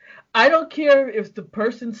Civic. I don't care if the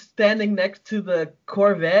person standing next to the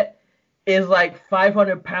Corvette is like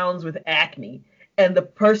 500 pounds with acne, and the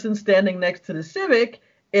person standing next to the Civic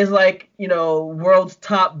is like, world's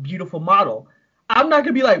top beautiful model. I'm not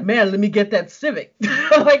gonna be like, man, let me get that Civic.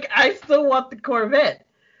 Like, I still want the Corvette.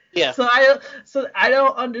 Yeah. So I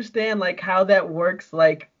don't understand like how that works,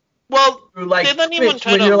 like Well, through like they don't even Twitch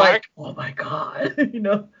try when to you're market. like, oh my god, you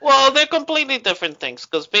know? Well, they're completely different things.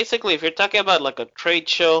 Because basically, if you're talking about like a trade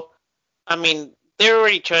show, I mean, they're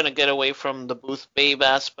already trying to get away from the booth babe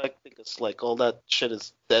aspect because like all that shit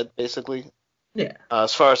is dead basically. Yeah.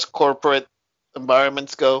 As far as corporate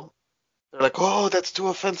environments go, they're like, oh, that's too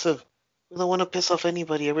offensive. We don't want to piss off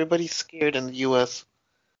anybody. Everybody's scared in the U.S.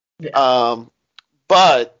 Yeah.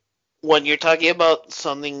 But when you're talking about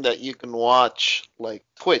something that you can watch, like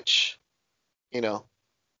Twitch, you know,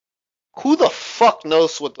 who the fuck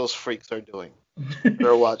knows what those freaks are doing?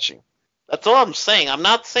 They're watching. That's all I'm saying. I'm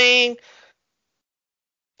not saying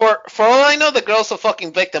for all I know, the girl's a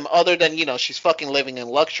fucking victim. Other than she's fucking living in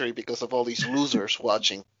luxury because of all these losers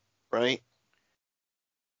watching, right?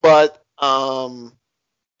 But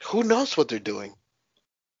who knows what they're doing?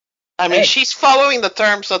 I mean, Hey. she's following the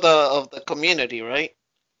terms of the community, right?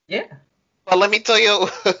 Yeah. But let me tell you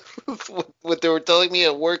what they were telling me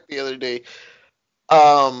at work the other day.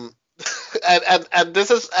 Um, and this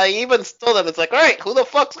is I even told them it's like, all right, who the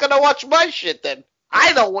fuck's gonna watch my shit then?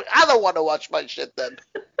 I don't want to watch my shit then.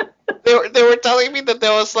 They were telling me that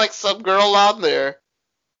there was like some girl on there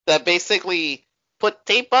that basically put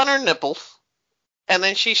tape on her nipples, and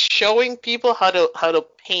then she's showing people how to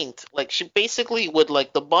paint. Like she basically with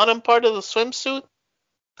like the bottom part of the swimsuit,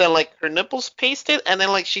 then like her nipples pasted, and then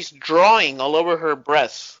like she's drawing all over her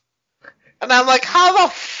breasts. And I'm like, how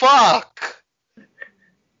the fuck?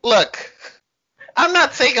 Look, I'm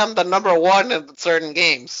not saying I'm the number one in certain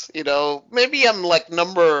games. Maybe I'm like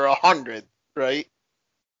number 100, right?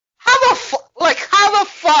 How the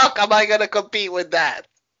fuck am I gonna compete with that?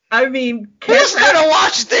 I mean, who's gonna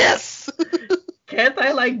watch this? Can't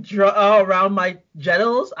I like draw around my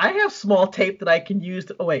genitals? I have small tape that I can use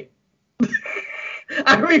to. Oh wait,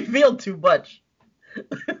 I revealed too much.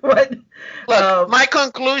 What? Look, my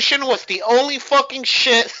conclusion was the only fucking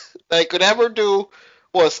shit that I could ever do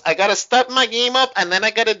was I gotta step my game up, and then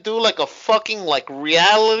I gotta do like a fucking like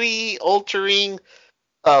reality altering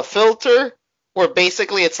filter where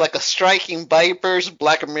basically it's like a Striking Vipers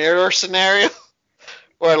Black Mirror scenario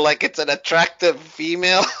where like it's an attractive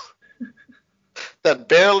female that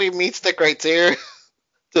barely meets the criteria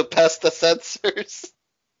to pass the censors.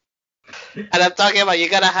 And I'm talking about you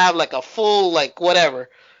gotta have like a full like whatever.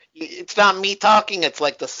 It's not me talking, it's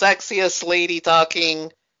like the sexiest lady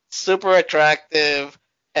talking, super attractive,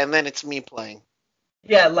 and then it's me playing.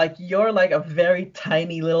 Yeah, like you're like a very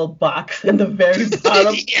tiny little box in the very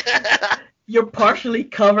bottom. Yeah. You're partially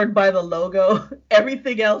covered by the logo.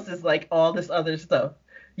 Everything else is like all this other stuff.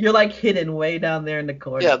 You're like hidden way down there in the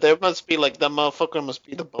corner. Yeah, there must be like that motherfucker must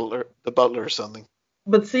be the butler or something.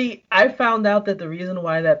 But see, I found out that the reason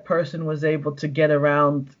why that person was able to get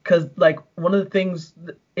around, because like one of the things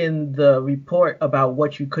in the report about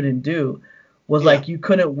what you couldn't do was like you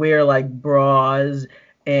couldn't wear like bras,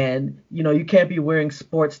 and you can't be wearing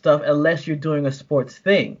sports stuff unless you're doing a sports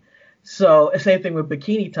thing. So same thing with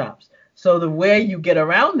bikini tops. So the way you get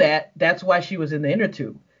around that's why she was in the inner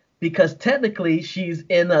tube, because technically she's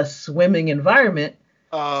in a swimming environment,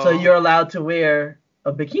 so you're allowed to wear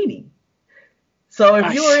a bikini. So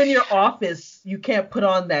if you were in your office, you can't put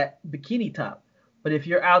on that bikini top. But if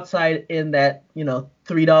you're outside in that,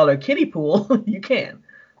 $3 kiddie pool, you can.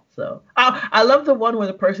 So I love the one where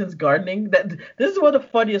the person's gardening. This is one of the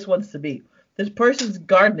funniest ones to me. This person's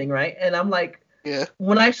gardening, right? And I'm like,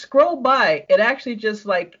 when I scroll by, it actually just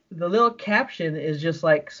like the little caption is just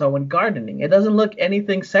like someone gardening. It doesn't look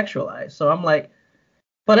anything sexualized. So I'm like,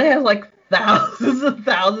 but it has like thousands and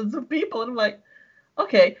thousands of people. And I'm like,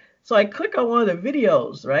 okay. So I click on one of the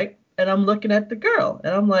videos, right? And I'm looking at the girl,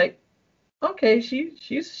 and I'm like, okay,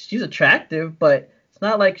 she's attractive, but it's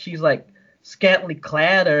not like she's like scantily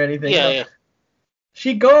clad or anything. Yeah.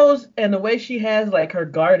 She goes, and the way she has like her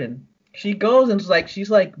garden, she goes and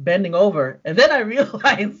she's like bending over, and then I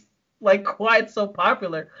realize like why it's so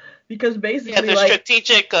popular, because basically the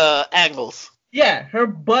strategic angles. Yeah, her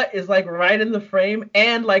butt is like right in the frame,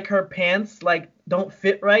 and like her pants like don't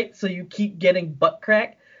fit right, so you keep getting butt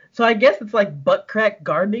crack. So I guess it's like butt crack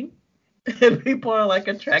gardening, and people are like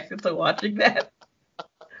attracted to watching that.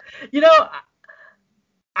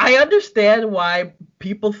 I understand why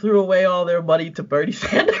people threw away all their money to Bernie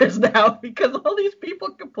Sanders now, because all these people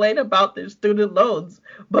complain about their student loans.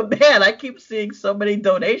 But man, I keep seeing so many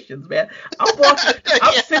donations, man.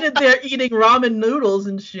 I'm sitting there eating ramen noodles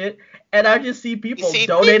and shit, and I just see people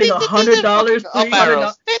donating $100, $300. I'm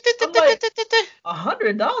like,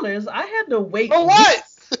 $100? I had to wait. For what?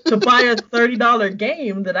 To buy a $30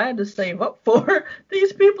 game that I had to save up for.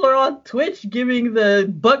 These people are on Twitch giving the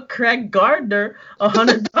butt crack gardener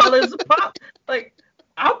 $100 a pop. Like,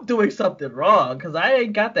 I'm doing something wrong because I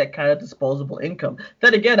ain't got that kind of disposable income.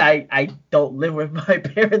 Then again, I don't live with my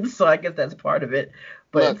parents, so I guess that's part of it.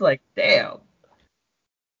 But Look, it's like, damn.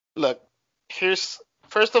 look. Here's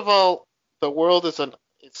first of all, the world is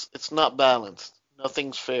it's not balanced.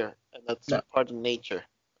 Nothing's fair, and that's No. part of nature.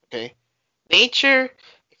 Okay, nature.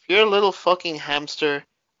 If you're a little fucking hamster,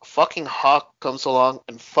 a fucking hawk comes along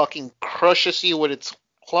and fucking crushes you with its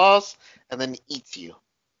claws and then eats you.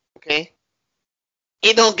 Okay,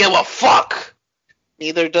 it don't give a fuck.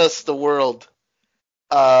 Neither does the world.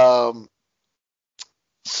 Um,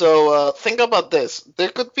 so think about this. There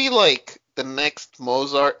could be like the next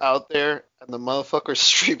Mozart out there, and the motherfucker's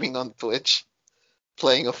streaming on Twitch,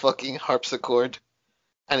 playing a fucking harpsichord,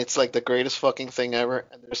 and it's like the greatest fucking thing ever.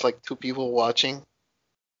 And there's like two people watching.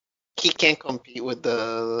 He can't compete with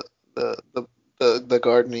the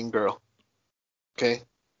gardening girl. Okay,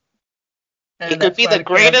 And it could that's be why the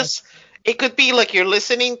greatest. It could be like you're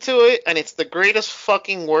listening to it, and it's the greatest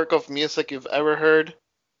fucking work of music you've ever heard,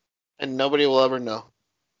 and nobody will ever know.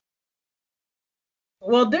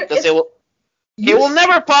 Well, Because it will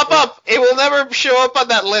never pop up. It will never show up on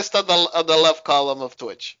that list on the left column of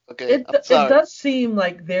Twitch. Okay, I'm It sorry. does seem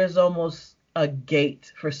like there's almost a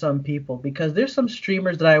gate for some people because there's some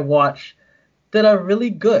streamers that I watch that are really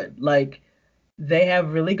good. Like they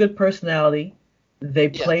have really good personality. They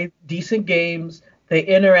Yeah. play decent games. They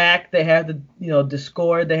interact. They have the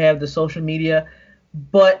Discord. They have the social media,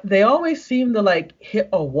 but they always seem to like hit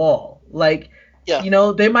a wall. Like Yeah.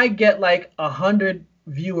 they might get like 100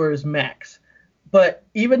 viewers max, but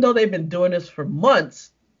even though they've been doing this for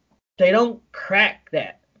months, they don't crack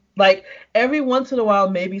that. Like every once in a while,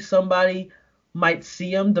 maybe somebody might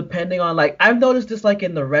see them, depending on like I've noticed this like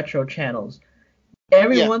in the retro channels.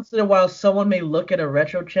 Every Yeah. once in a while, someone may look at a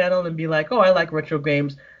retro channel and be like, "Oh, I like retro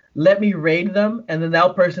games. Let me raid them," and then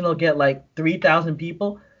that person will get like 3,000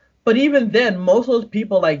 people. But even then, most of those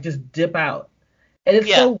people like just dip out, and it's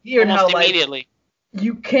Yeah. so weird Almost how like immediately.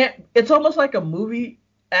 you can't. It's almost like a movie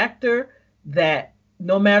actor that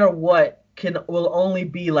no matter what will only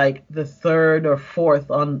be like the third or fourth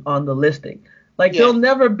on the listing. Like Yeah. they'll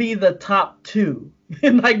never be the top two,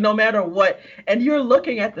 like no matter what. And you're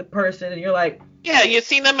looking at the person and you're like, Yeah. You've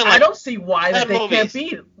seen them in I like don't see why that 10 they can't movies.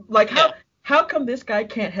 be like Yeah. how come this guy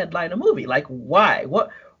can't headline a movie? Like why?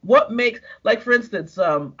 What makes like for instance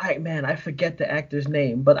I forget the actor's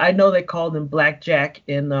name, but I know they called him Black Jack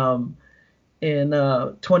in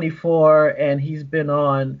 24, and he's been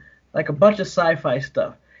on like a bunch of sci-fi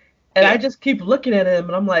stuff. And I Yeah. just keep looking at him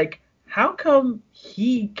and I'm like, how come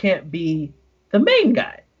he can't be the main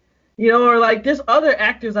guy? Or like there's other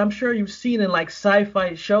actors I'm sure you've seen in like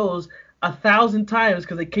sci-fi shows 1,000 times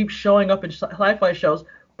because they keep showing up in sci-fi shows,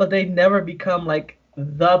 but they never become like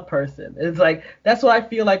the person. It's like that's what I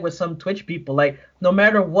feel like with some Twitch people. Like no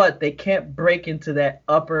matter what, they can't break into that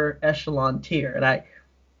upper echelon tier, and I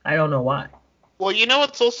don't know why. Well, you know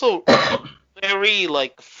what's also very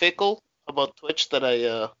like fickle about Twitch that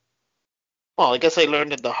I guess I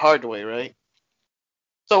learned it the hard way, right?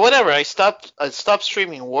 So whatever, I stopped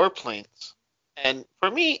streaming Warplanes. And for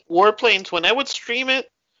me, Warplanes, when I would stream it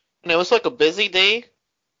and it was like a busy day,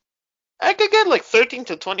 I could get like 13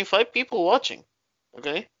 to 25 people watching.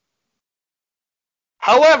 Okay?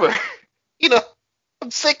 However, you know,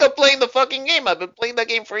 I'm sick of playing the fucking game. I've been playing that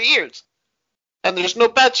game for years. And there's no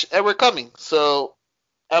patch ever coming. So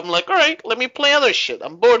I'm like, alright, let me play other shit.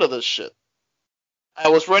 I'm bored of this shit. I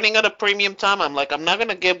was running out of premium time. I'm like, I'm not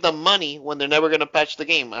gonna give them money when they're never gonna patch the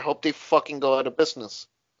game. I hope they fucking go out of business.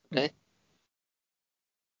 Okay.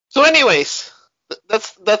 So, anyways,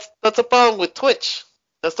 that's a problem with Twitch.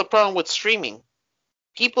 That's the problem with streaming.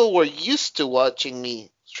 People were used to watching me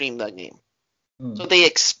stream that game, so they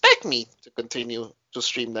expect me to continue to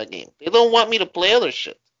stream that game. They don't want me to play other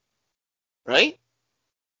shit, right?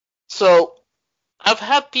 So I've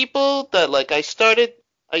had people that like I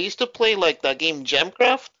used to play like that game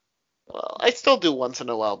Gemcraft. Well, I still do once in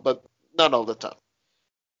a while, but not all the time.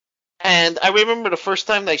 And I remember the first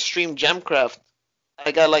time I streamed Gemcraft,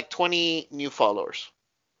 I got like 20 new followers,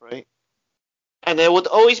 right? And there would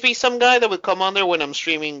always be some guy that would come on there when I'm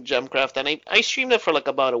streaming Gemcraft, and I streamed it for like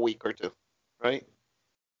about a week or two, right?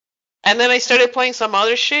 And then I started playing some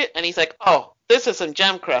other shit, and he's like, "Oh, this isn't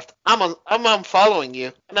Gemcraft. I'm unfollowing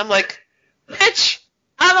you," and I'm like, "Bitch,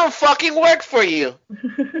 I don't fucking work for you,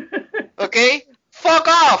 okay? Fuck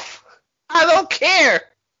off. I don't care.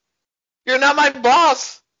 You're not my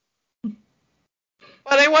boss."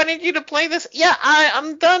 But I wanted you to play this. Yeah,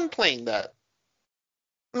 I'm done playing that.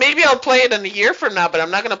 Maybe I'll play it in a year from now, but I'm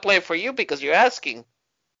not gonna play it for you because you're asking.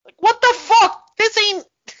 Like, what the fuck? This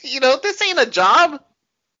ain't a job.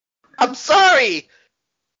 I'm sorry.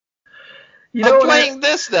 You I'm know what? playing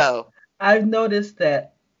this though. I've noticed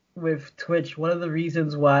that with Twitch, one of the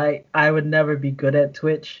reasons why I would never be good at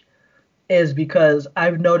Twitch is because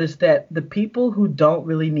I've noticed that the people who don't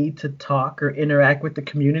really need to talk or interact with the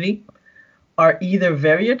community are either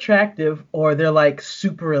very attractive or they're like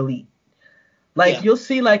super elite. Like Yeah, you'll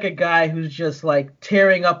see like a guy who's just like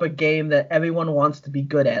tearing up a game that everyone wants to be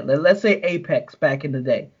good at. Let's say Apex back in the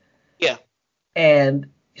day. yeah, And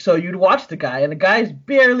so you'd watch the guy, and the guy's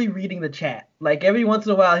barely reading the chat. Like every once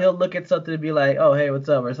in a while, he'll look at something and be like, "Oh, hey, what's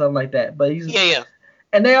up?" or something like that. But he's yeah.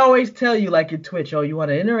 and they always tell you like in Twitch, "Oh, you want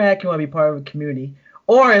to interact, you want to be part of a community,"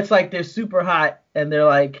 or it's like they're super hot and they're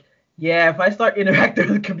like, "Yeah, if I start interacting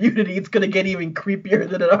with the community, it's gonna get even creepier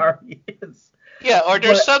than it already is." Yeah, or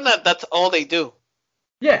there's But some that's all they do.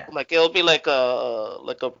 yeah, Like it'll be like a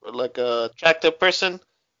attractive person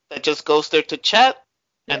that just goes there to chat,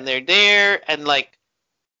 yeah. and they're there, and like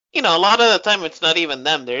a lot of the time it's not even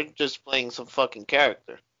them. They're just playing some fucking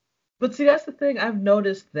character. But see, that's the thing. I've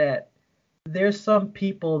noticed that there's some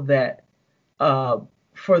people that uh,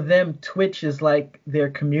 for them, Twitch is like their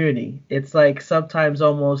community. It's like sometimes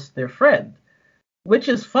almost their friend, which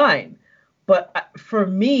is fine. But for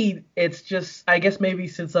me, it's just, I guess maybe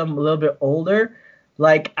since I'm a little bit older,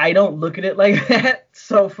 like I don't look at it like that.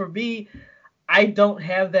 So for me, I don't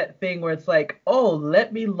have that thing where it's like, oh,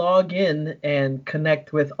 let me log in and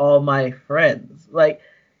connect with all my friends. Like,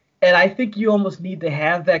 and I think you almost need to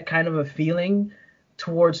have that kind of a feeling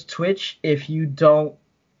towards Twitch if you're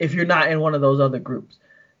not in one of those other groups.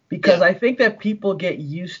 Because Yeah, I think that people get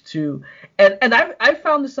used to and I've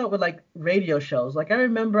found this out with like radio shows. Like I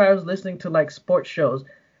remember I was listening to like sports shows,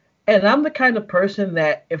 and I'm the kind of person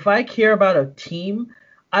that if I care about a team,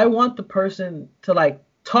 I want the person to like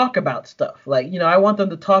talk about stuff. Like, I want them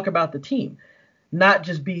to talk about the team, not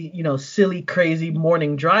just be, silly, crazy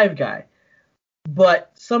morning drive guy.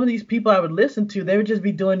 But some of these people I would listen to, they would just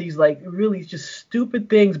be doing these like really just stupid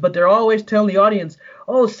things, but they're always telling the audience,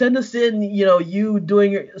 "Oh, send us in, you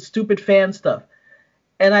doing your stupid fan stuff."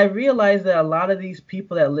 And I realized that a lot of these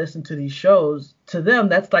people that listen to these shows, to them,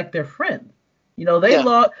 that's like their friend.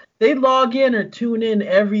 They yeah, log in or tune in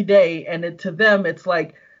every day, and to them, it's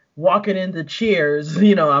like walking into Cheers.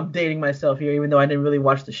 I'm dating myself here, even though I didn't really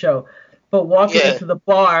watch the show, but walking yeah, into the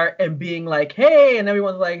bar and being like, "Hey," and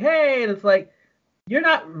everyone's like, "Hey," and it's like you're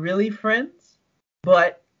not really friends,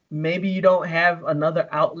 but maybe you don't have another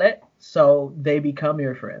outlet, so they become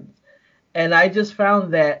your friends. And I just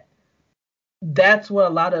found that that's what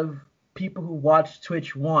a lot of people who watch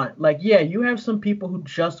Twitch want. Like, yeah, you have some people who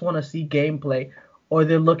just want to see gameplay or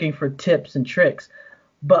they're looking for tips and tricks.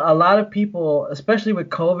 But a lot of people, especially with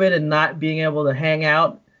COVID and not being able to hang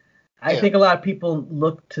out, I yeah. think a lot of people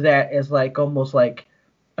look to that as like almost like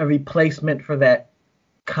a replacement for that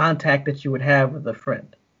contact that you would have with a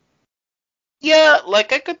friend. Yeah,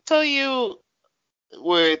 like I could tell you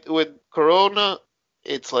with Corona,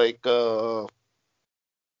 it's like I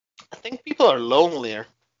think people are lonelier.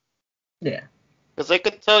 Yeah. Because I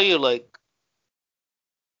could tell you like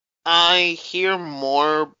I hear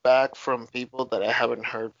more back from people that I haven't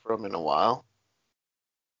heard from in a while.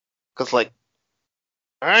 Because like,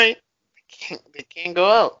 all right, they can't go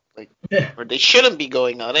out. Like, Yeah. or they shouldn't be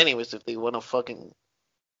going out anyways if they want to fucking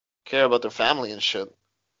care about their family and shit.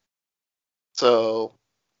 So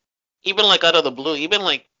even like out of the blue, even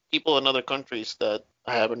like people in other countries that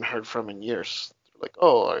I haven't heard from in years, they're like,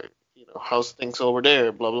 oh, how's things over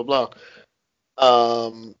there? Blah blah blah.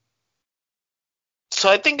 Um, so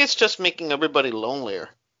I think it's just making everybody lonelier.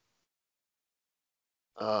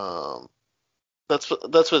 Um, that's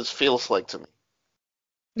what it feels like to me.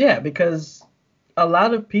 Yeah, because a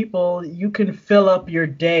lot of people, you can fill up your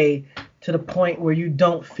day to the point where you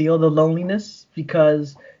don't feel the loneliness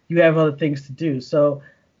because you have other things to do. So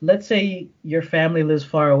let's say your family lives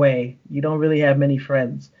far away, you don't really have many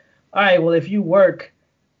friends. All right, well, if you work,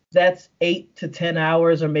 that's 8 to 10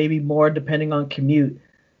 hours or maybe more, depending on commute.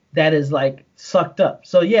 That is like sucked up.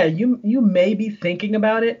 So yeah, you may be thinking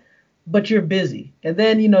about it, but you're busy. And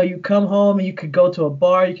then you come home and you could go to a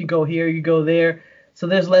bar, you could go here, you go there. So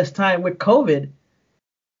there's less time. With COVID,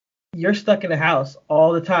 you're stuck in the house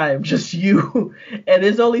all the time, just you. And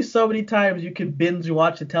there's only so many times you can binge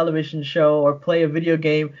watch a television show or play a video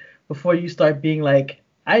game before you start being like,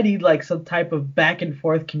 I need like some type of back and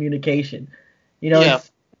forth communication. Yeah,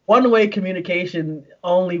 It's one way communication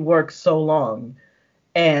only works so long.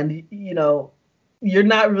 And you're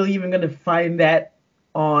not really even going to find that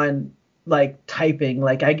on like typing.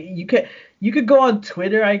 Like you could go on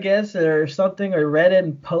Twitter, I guess, or something, or Reddit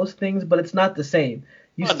and post things, but it's not the same.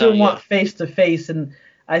 You oh no, still want yeah, face to face. And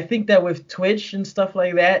I think that with Twitch and stuff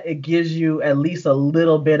like that, it gives you at least a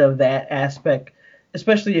little bit of that aspect,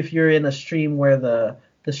 especially if you're in a stream where the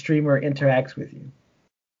streamer interacts with you.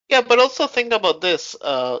 Yeah, but also think about this.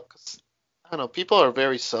 'Cause, I don't know, people are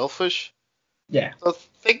very selfish. Yeah. So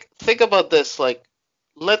think about this. Like,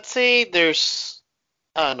 let's say there's,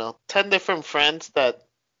 I don't know, 10 different friends that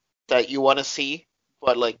you want to see,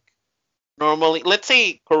 but like normally, let's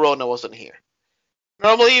say Corona wasn't here.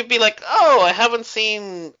 Normally you'd be like, oh, I haven't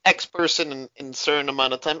seen X person in a certain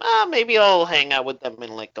amount of time. Maybe I'll hang out with them in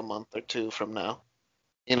like a month or two from now.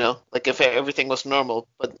 Like if everything was normal.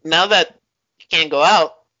 But now that you can't go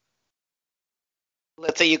out,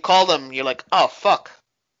 let's say you call them, you're like, oh fuck,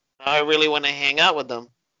 now I really want to hang out with them,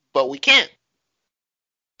 but we can't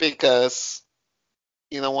because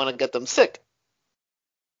you don't want to get them sick.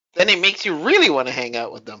 Then it makes you really want to hang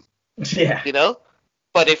out with them, Yeah.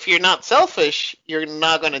 But if you're not selfish, you're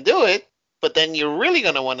not going to do it, but then you're really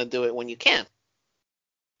going to want to do it when you can.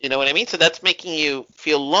 You know what I mean? So that's making you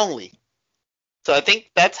feel lonely. So I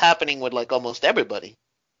think that's happening with like almost everybody.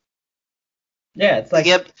 Yeah, it's like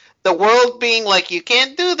You get the world being like, you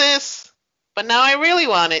can't do this, but now I really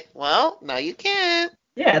want it. Well, now you can't.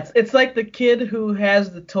 yeah, it's like the kid who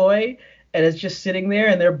has the toy and it's just sitting there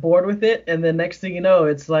and they're bored with it, and then next thing you know,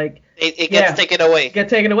 it's like It gets taken away. get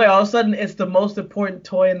taken away. All of a sudden, it's the most important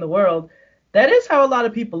toy in the world. That is how a lot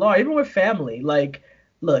of people are, even with family. Like,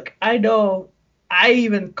 look, I know I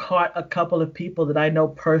even caught a couple of people that I know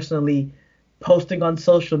personally posting on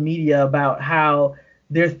social media about how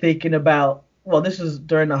they're thinking about, well, this was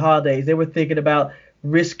during the holidays, they were thinking about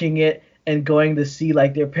risking it and going to see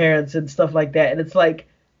like their parents and stuff like that. And it's like,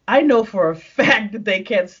 I know for a fact that they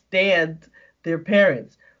can't stand their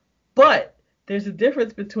parents. But there's a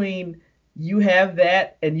difference between you have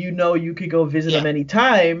that and you could go visit them Yeah.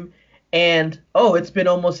 anytime, and oh, it's been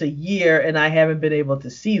almost a year and I haven't been able to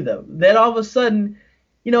see them. Then all of a sudden,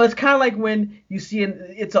 it's kind of like when you see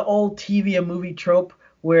it's an old TV and movie trope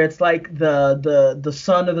where it's like the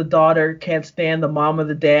son or the daughter can't stand the mom or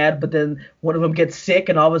the dad, but then one of them gets sick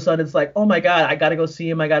and all of a sudden it's like, oh my God, I gotta go see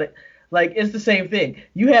him. I gotta, like, it's the same thing.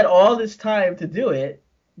 You had all this time to do it,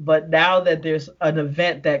 but now that there's an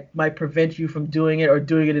event that might prevent you from doing it or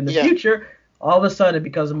doing it in the Yeah. future, all of a sudden it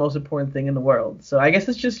becomes the most important thing in the world. So I guess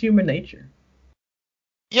it's just human nature.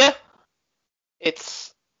 Yeah. I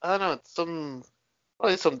don't know, it's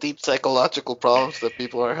probably some deep psychological problems that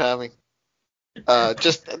people are having.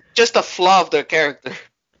 Just a flaw of their character.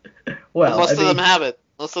 Well, Most I of mean, them have it.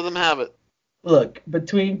 Most of them have it. look,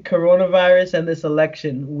 between coronavirus and this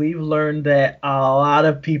election, we've learned that a lot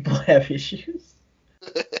of people have issues.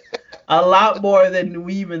 A lot more than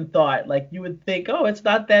we even thought. Like, you would think, oh, it's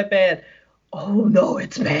not that bad. Oh, no,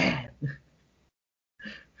 it's bad.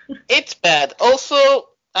 It's bad. Also,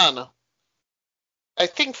 I don't know. I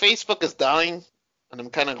think Facebook is dying, and I'm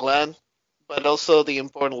kind of glad. But also, the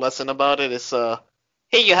important lesson about it is,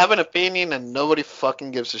 hey, you have an opinion, and nobody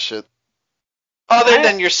fucking gives a shit. Other I,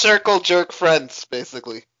 than your circle jerk friends,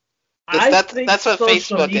 basically. 'Cause I think that's what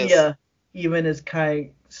social Facebook is. media even is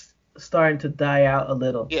starting to die out a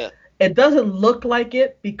little. Yeah. It doesn't look like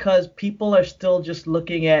it because people are still just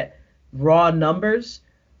looking at raw numbers.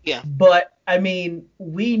 Yeah. But I mean,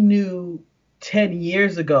 we knew 10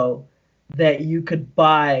 years ago that you could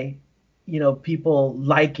buy, people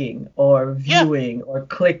liking or Yeah. viewing or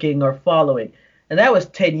clicking or following. And that was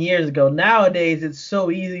 10 years ago. Nowadays, it's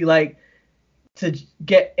so easy, like, to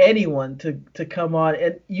get anyone to come on.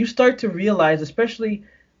 And you start to realize, especially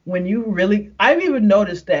when I've even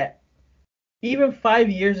noticed that even 5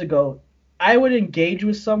 years ago, I would engage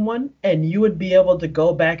with someone and you would be able to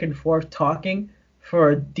go back and forth talking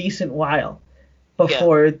for a decent while Yeah.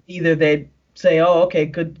 before either they'd say, oh, okay,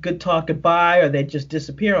 good talk, goodbye, or they'd just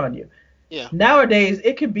disappear on you. Yeah. Nowadays,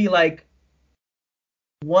 it could be like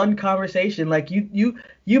one conversation, like you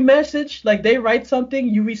message, like they write something,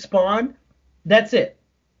 you respond, that's it.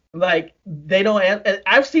 Like they don't.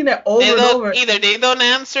 I've seen that over and over. Either they don't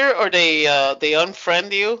answer or they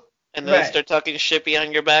unfriend you and then they Right. start talking shit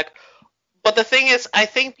behind your back. But the thing is, I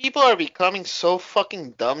think people are becoming so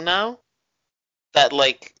fucking dumb now that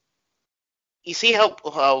like you see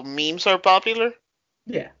how memes are popular?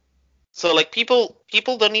 Yeah. So like people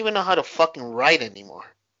don't even know how to fucking write anymore.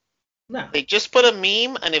 No. They just put a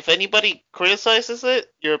meme and if anybody criticizes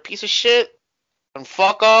it, you're a piece of shit and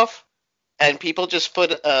fuck off and people just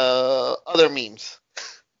put other memes.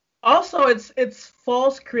 Also, it's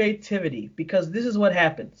false creativity because this is what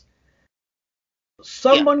happens.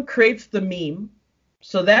 Someone creates the meme,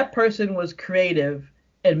 so that person was creative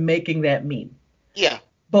in making that meme. Yeah.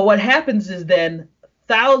 But what happens is then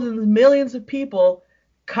thousands, millions of people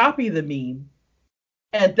copy the meme,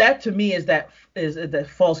 And that to me is that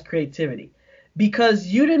false creativity, because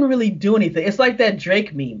you didn't really do anything. It's like that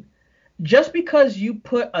Drake meme. Just because you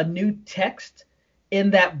put a new text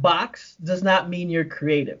in that box does not mean you're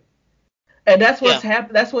creative. And Yeah.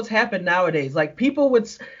 that's what's happened nowadays. Like people would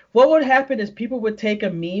what would happen is people would take a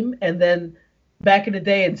meme and then back in the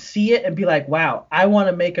day and see it and be like, "Wow, I want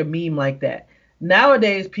to make a meme like that."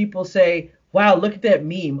 Nowadays people say, "Wow, look at that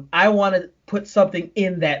meme. I want to put something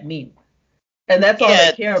in that meme." And that's all they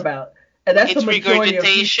Yeah, care about. And that's the it's majority of people.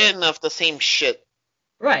 regurgitation of the same shit. It's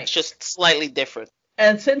Right. just slightly different.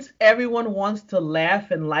 And since everyone wants to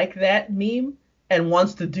laugh and like that meme and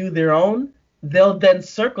wants to do their own, they'll then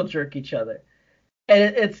circle jerk each other.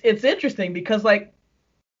 And it's interesting because like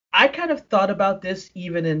I kind of thought about this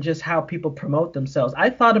even in just how people promote themselves. I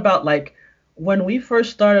thought about like when we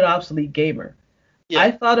first started Obsolete Gamer, Yeah.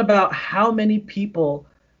 I thought about how many people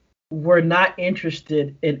were not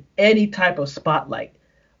interested in any type of spotlight.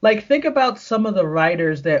 Like think about some of the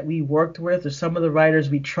writers that we worked with or some of the writers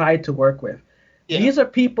we tried to work with. Yeah. These are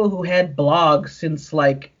people who had blogs since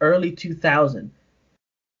like early 2000.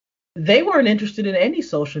 They weren't interested in any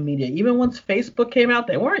social media. Even once Facebook came out,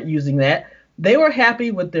 they weren't using that. They were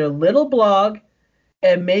happy with their little blog,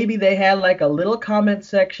 and maybe they had like a little comment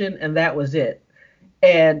section, and that was it.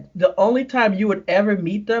 And the only time you would ever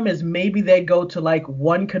meet them is maybe they go to like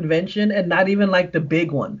one convention, and not even like the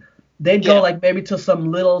big one. They'd go Yeah. like maybe to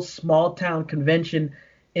some little small town convention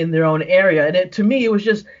in their own area. And to me, it was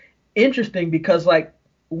just interesting because like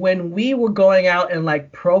when we were going out and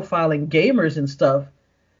like profiling gamers and stuff,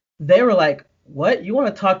 they were like, "What? You want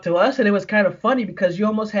to talk to us?" And it was kind of funny because you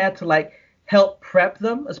almost had to like help prep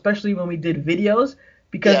them, especially when we did videos,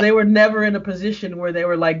 because Yeah. they were never in a position where they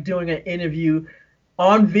were like doing an interview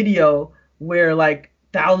on video where like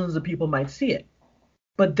thousands of people might see it.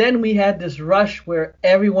 But then we had this rush where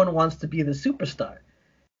everyone wants to be the superstar.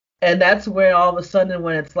 And that's where all of a sudden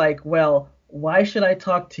when it's like, well, why should I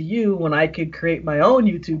talk to you when I could create my own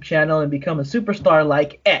YouTube channel and become a superstar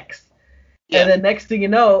like X? And Yeah. then next thing you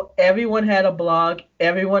know, everyone had a blog,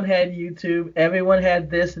 everyone had YouTube, everyone had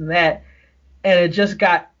this and that, and it just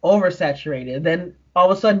got oversaturated. Then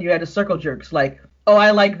all of a sudden you had the circle jerks like, "Oh,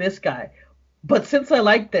 I like this guy. But since I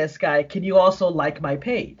like this guy, can you also like my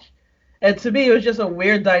page?" And to me, it was just a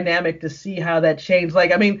weird dynamic to see how that changed.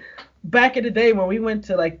 Like, I mean, back in the day when we went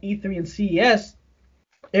to like E3 and CES,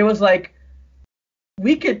 it was like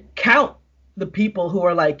we could count the people who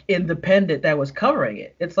are like independent that was covering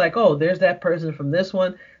it. It's like, oh, there's that person from this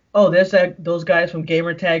one. Oh, there's those guys from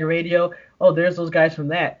Gamertag Radio. Oh, there's those guys from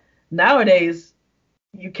that. Nowadays,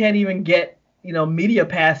 you can't even get media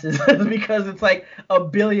passes because it's like a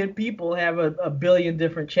billion people have a billion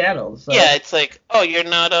different channels. Yeah, So it's like, oh, you're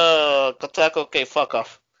not a Kotaku, okay, fuck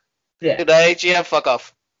off. yeah, You're the IGN, fuck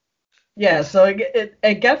off. yeah. So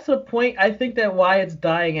it gets to the point. I think that why it's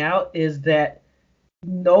dying out is that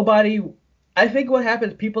nobody. I think what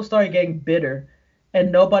happens, people started getting bitter,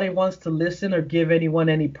 and nobody wants to listen or give anyone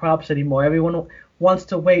any props anymore. Everyone wants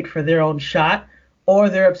to wait for their own shot, or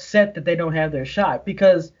they're upset that they don't have their shot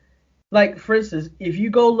because, like, for instance, if you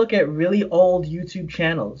go look at really old YouTube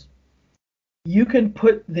channels, you can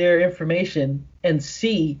put their information and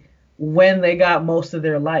see when they got most of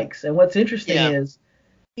their likes. And what's interesting Yeah. is,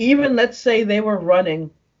 even let's say they were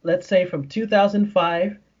running, let's say from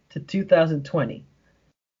 2005 to 2020.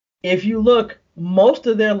 If you look, most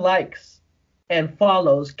of their likes and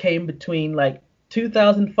follows came between like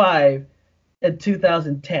 2005 and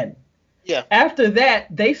 2010. Yeah. After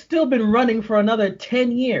that, they still been running for another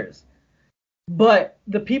 10 years. But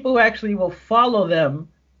the people who actually will follow them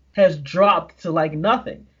has dropped to like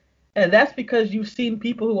nothing. And that's because you've seen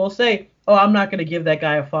people who will say, "Oh, I'm not going to give that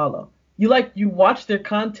guy a follow." You watched their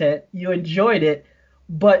content, you enjoyed it,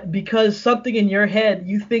 but because something in your head,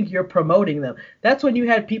 you think you're promoting them. That's when you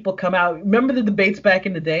had people come out. Remember the debates back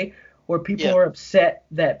in the day where people Yeah. were upset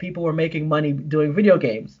that people were making money doing video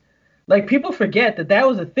games? Like people forget that that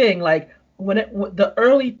was a thing. Like when the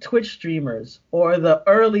early Twitch streamers or the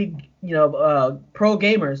early pro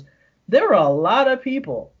gamers, there were a lot of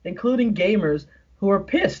people, including gamers, who were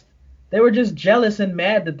pissed. They were just jealous and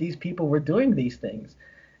mad that these people were doing these things.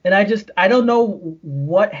 And I don't know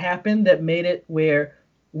what happened that made it where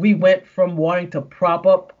we went from wanting to prop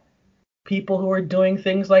up people who are doing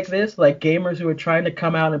things like this, like gamers who are trying to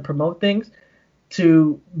come out and promote things,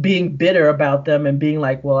 to being bitter about them and being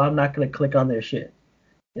like, well, I'm not going to click on their shit.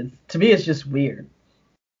 To me, it's just weird.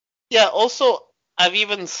 Yeah, also, I've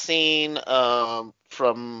even seen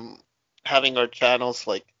from having our channels,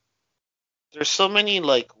 like, there's so many,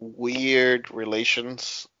 like, weird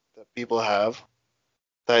relations that people have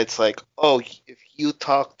that it's like, oh, if you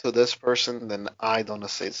talk to this person, then I don't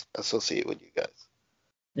associate with you guys.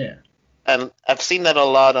 Yeah. And I've seen that a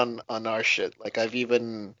lot on our shit. Like I've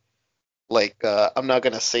even like I'm not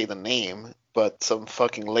gonna say the name, but some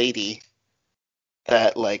fucking lady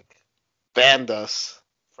that like banned us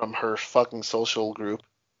from her fucking social group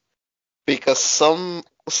because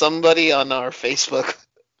somebody on our Facebook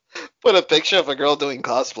put a picture of a girl doing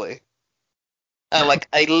cosplay. And like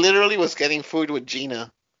I literally was getting food with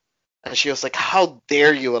Gina and she was like, "How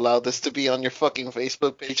dare you allow this to be on your fucking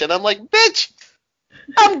Facebook page?" And I'm like, "Bitch,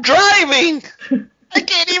 I'm driving. I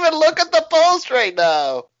can't even look at the post right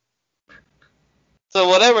now." So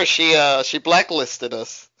whatever, she blacklisted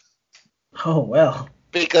us Oh well.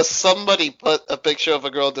 because somebody put a picture of a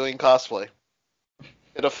girl doing cosplay.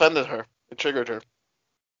 It offended her. It triggered her.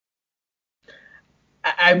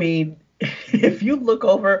 I mean, if you look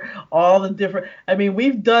over all the different, I mean,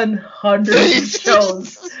 we've done hundreds of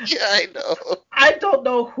shows. Yeah, I know. I don't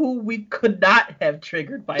know who we could not have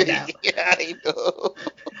triggered by now. Yeah, I know.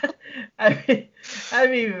 I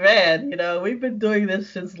mean, man, we've been doing this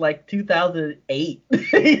since like 2008.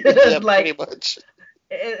 Yeah, like, pretty much.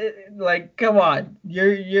 like, come on,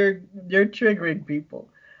 you're triggering people.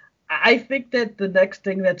 I think that the next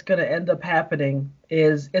thing that's gonna end up happening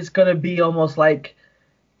is it's gonna be almost like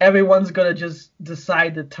everyone's gonna just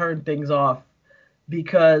decide to turn things off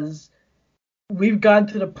because we've gotten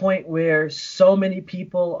to the point where so many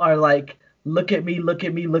people are like, look at me, look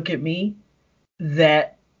at me, look at me,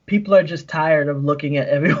 that people are just tired of looking at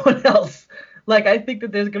everyone else. Like, I think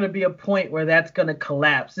that there's going to be a point where that's going to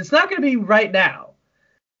collapse. It's not going to be right now.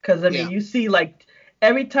 Because, I mean, you see, like,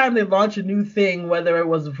 every time they launch a new thing, whether it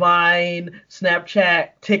was Vine,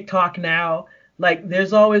 Snapchat, TikTok now, like,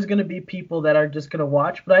 there's always going to be people that are just going to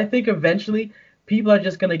watch. But I think eventually people are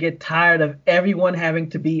just going to get tired of everyone having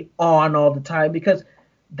to be on all the time because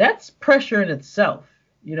that's pressure in itself.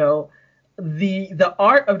 The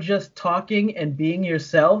art of just talking and being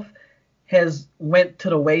yourself has went to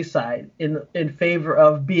the wayside in favor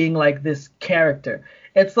of being like this character.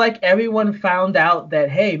 It's like everyone found out that,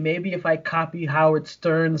 hey, maybe if I copy Howard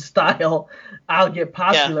Stern's style, I'll get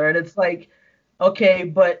popular. And it's like, okay,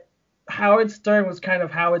 but Howard Stern was kind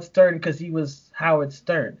of Howard Stern because he was Howard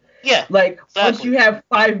Stern. Yeah. Like, exactly. Once you have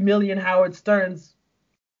 5 million Howard Sterns,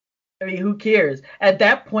 I mean, who cares? At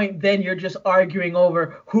that point, then you're just arguing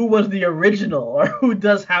over who was the original or who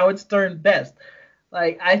does Howard Stern best.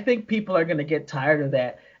 Like, I think people are going to get tired of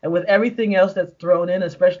that. And with everything else that's thrown in,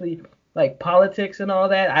 especially like politics and all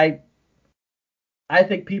that, I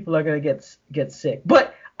think people are going to get sick.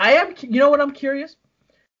 But you know what I'm curious?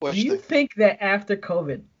 Do you think that after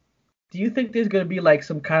COVID, do you think there's going to be like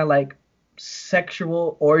some kind of like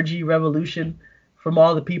sexual orgy revolution from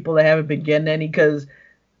all the people that haven't been getting any? Because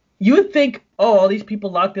you would think, oh, all these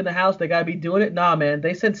people locked in the house, they gotta be doing it. Nah, man,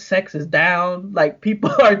 they said sex is down. Like,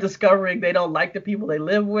 people are discovering they don't like the people they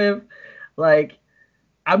live with. Like,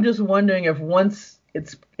 I'm just wondering if once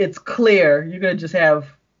it's clear, you're gonna just have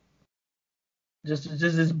just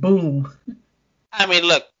this boom. I mean,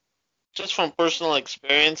 look, just from personal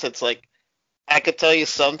experience, it's like I could tell you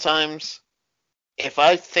sometimes if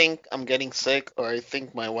I think I'm getting sick or I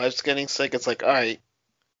think my wife's getting sick, it's like, all right,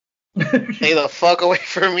 stay the fuck away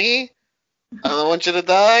from me. I don't want you to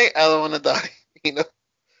die. I don't want to die.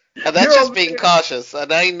 And that's just being cautious.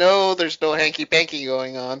 And I know there's no hanky-panky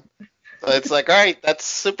going on. So it's like, all right, that's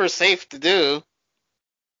super safe to do.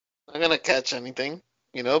 I'm not going to catch anything,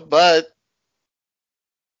 but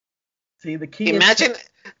see, the key imagine,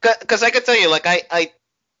 because I could tell you, like, I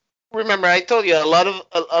remember I told you a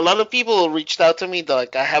lot of people reached out to me that,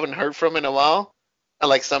 like, I haven't heard from in a while. And,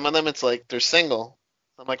 like, some of them, it's like they're single.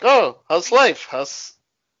 I'm like, oh, how's life? How's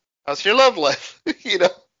your love life? And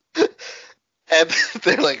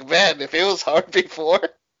they're like, man, if it was hard before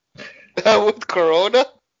with Corona,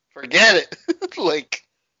 forget it. Like,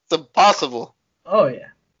 it's impossible. Oh yeah.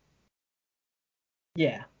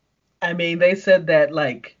 Yeah. I mean, they said that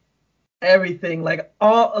like everything, like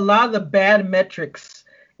a lot of the bad metrics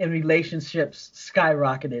in relationships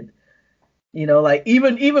skyrocketed. Like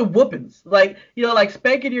even whoopings. Like, like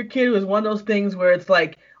spanking your kid was one of those things where it's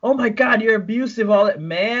like, oh my God, you're abusive, all that.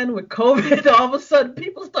 Man, with COVID, all of a sudden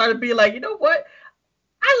people started being like, you know what?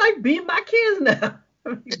 I like beating my kids now. I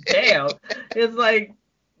mean, damn. It's like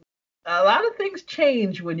a lot of things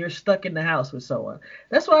change when you're stuck in the house with someone.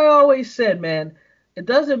 That's why I always said, man, it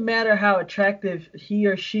doesn't matter how attractive he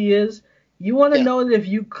or she is. You want to know that if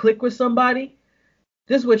you click with somebody,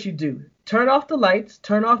 this is what you do. Turn off the lights,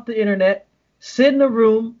 turn off the internet, sit in a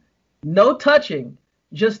room, no touching,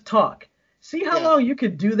 just talk. See how long you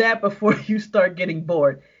could do that before you start getting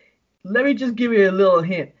bored. let me just give you a little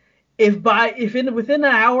hint. Within an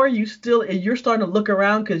hour you're starting to look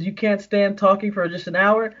around because you can't stand talking for just an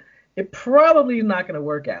hour, it probably is not going to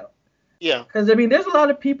work out. Yeah. Because I mean, there's a lot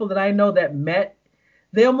of people that I know that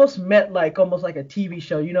they almost met like almost like a TV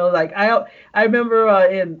show. Like I remember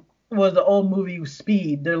in was the old movie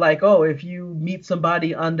Speed. They're like, oh, if you meet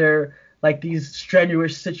somebody under like these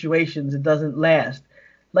strenuous situations, it doesn't last.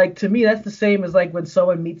 Like to me, that's the same as like when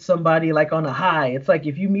someone meets somebody like on a high. It's like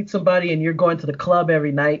if you meet somebody and you're going to the club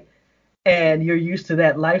every night and you're used to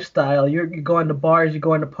that lifestyle, you're going to bars, you're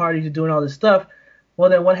going to parties, you're doing all this stuff.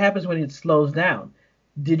 Well, then what happens when it slows down?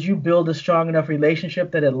 Did you build a strong enough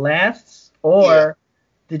relationship that it lasts, or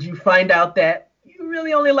did you find out that you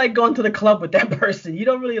really only like going to the club with that person? You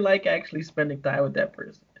don't really like actually spending time with that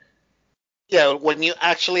person. Yeah, when you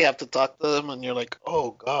actually have to talk to them and you're like,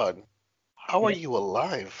 oh God, how are you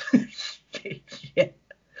alive? Yeah.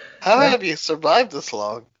 How have you survived this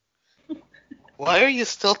long? Why are you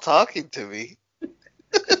still talking to me?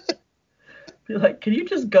 Be like, can you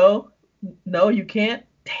just go? No, you can't.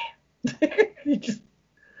 Damn.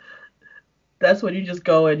 That's when you just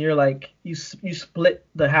go and you're like, you split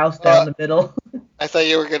the house down the middle. I thought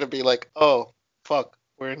you were gonna be like, oh fuck,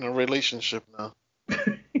 we're in a relationship now.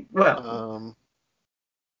 Well,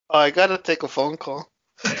 I gotta take a phone call.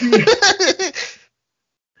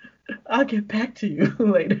 I'll get back to you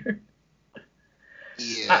later.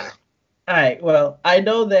 Yeah. All right. Well, I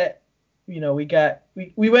know that we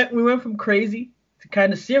went from crazy to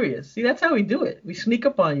kind of serious. See, that's how we do it. We sneak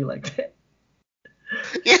up on you like that.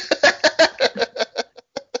 Yeah.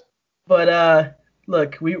 But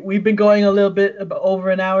look, we've been going a little bit over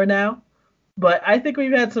an hour now, but I think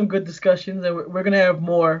we've had some good discussions, and we're gonna have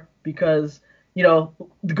more because the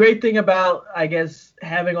great thing about, I guess,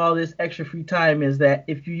 having all this extra free time is that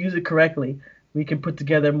if you use it correctly, we can put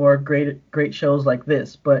together more great shows like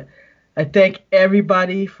this. But I thank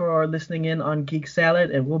everybody for listening in on Geek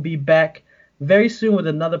Salad, and we'll be back very soon with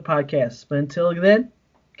another podcast. But until then,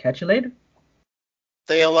 catch you later.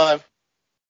 Stay alive.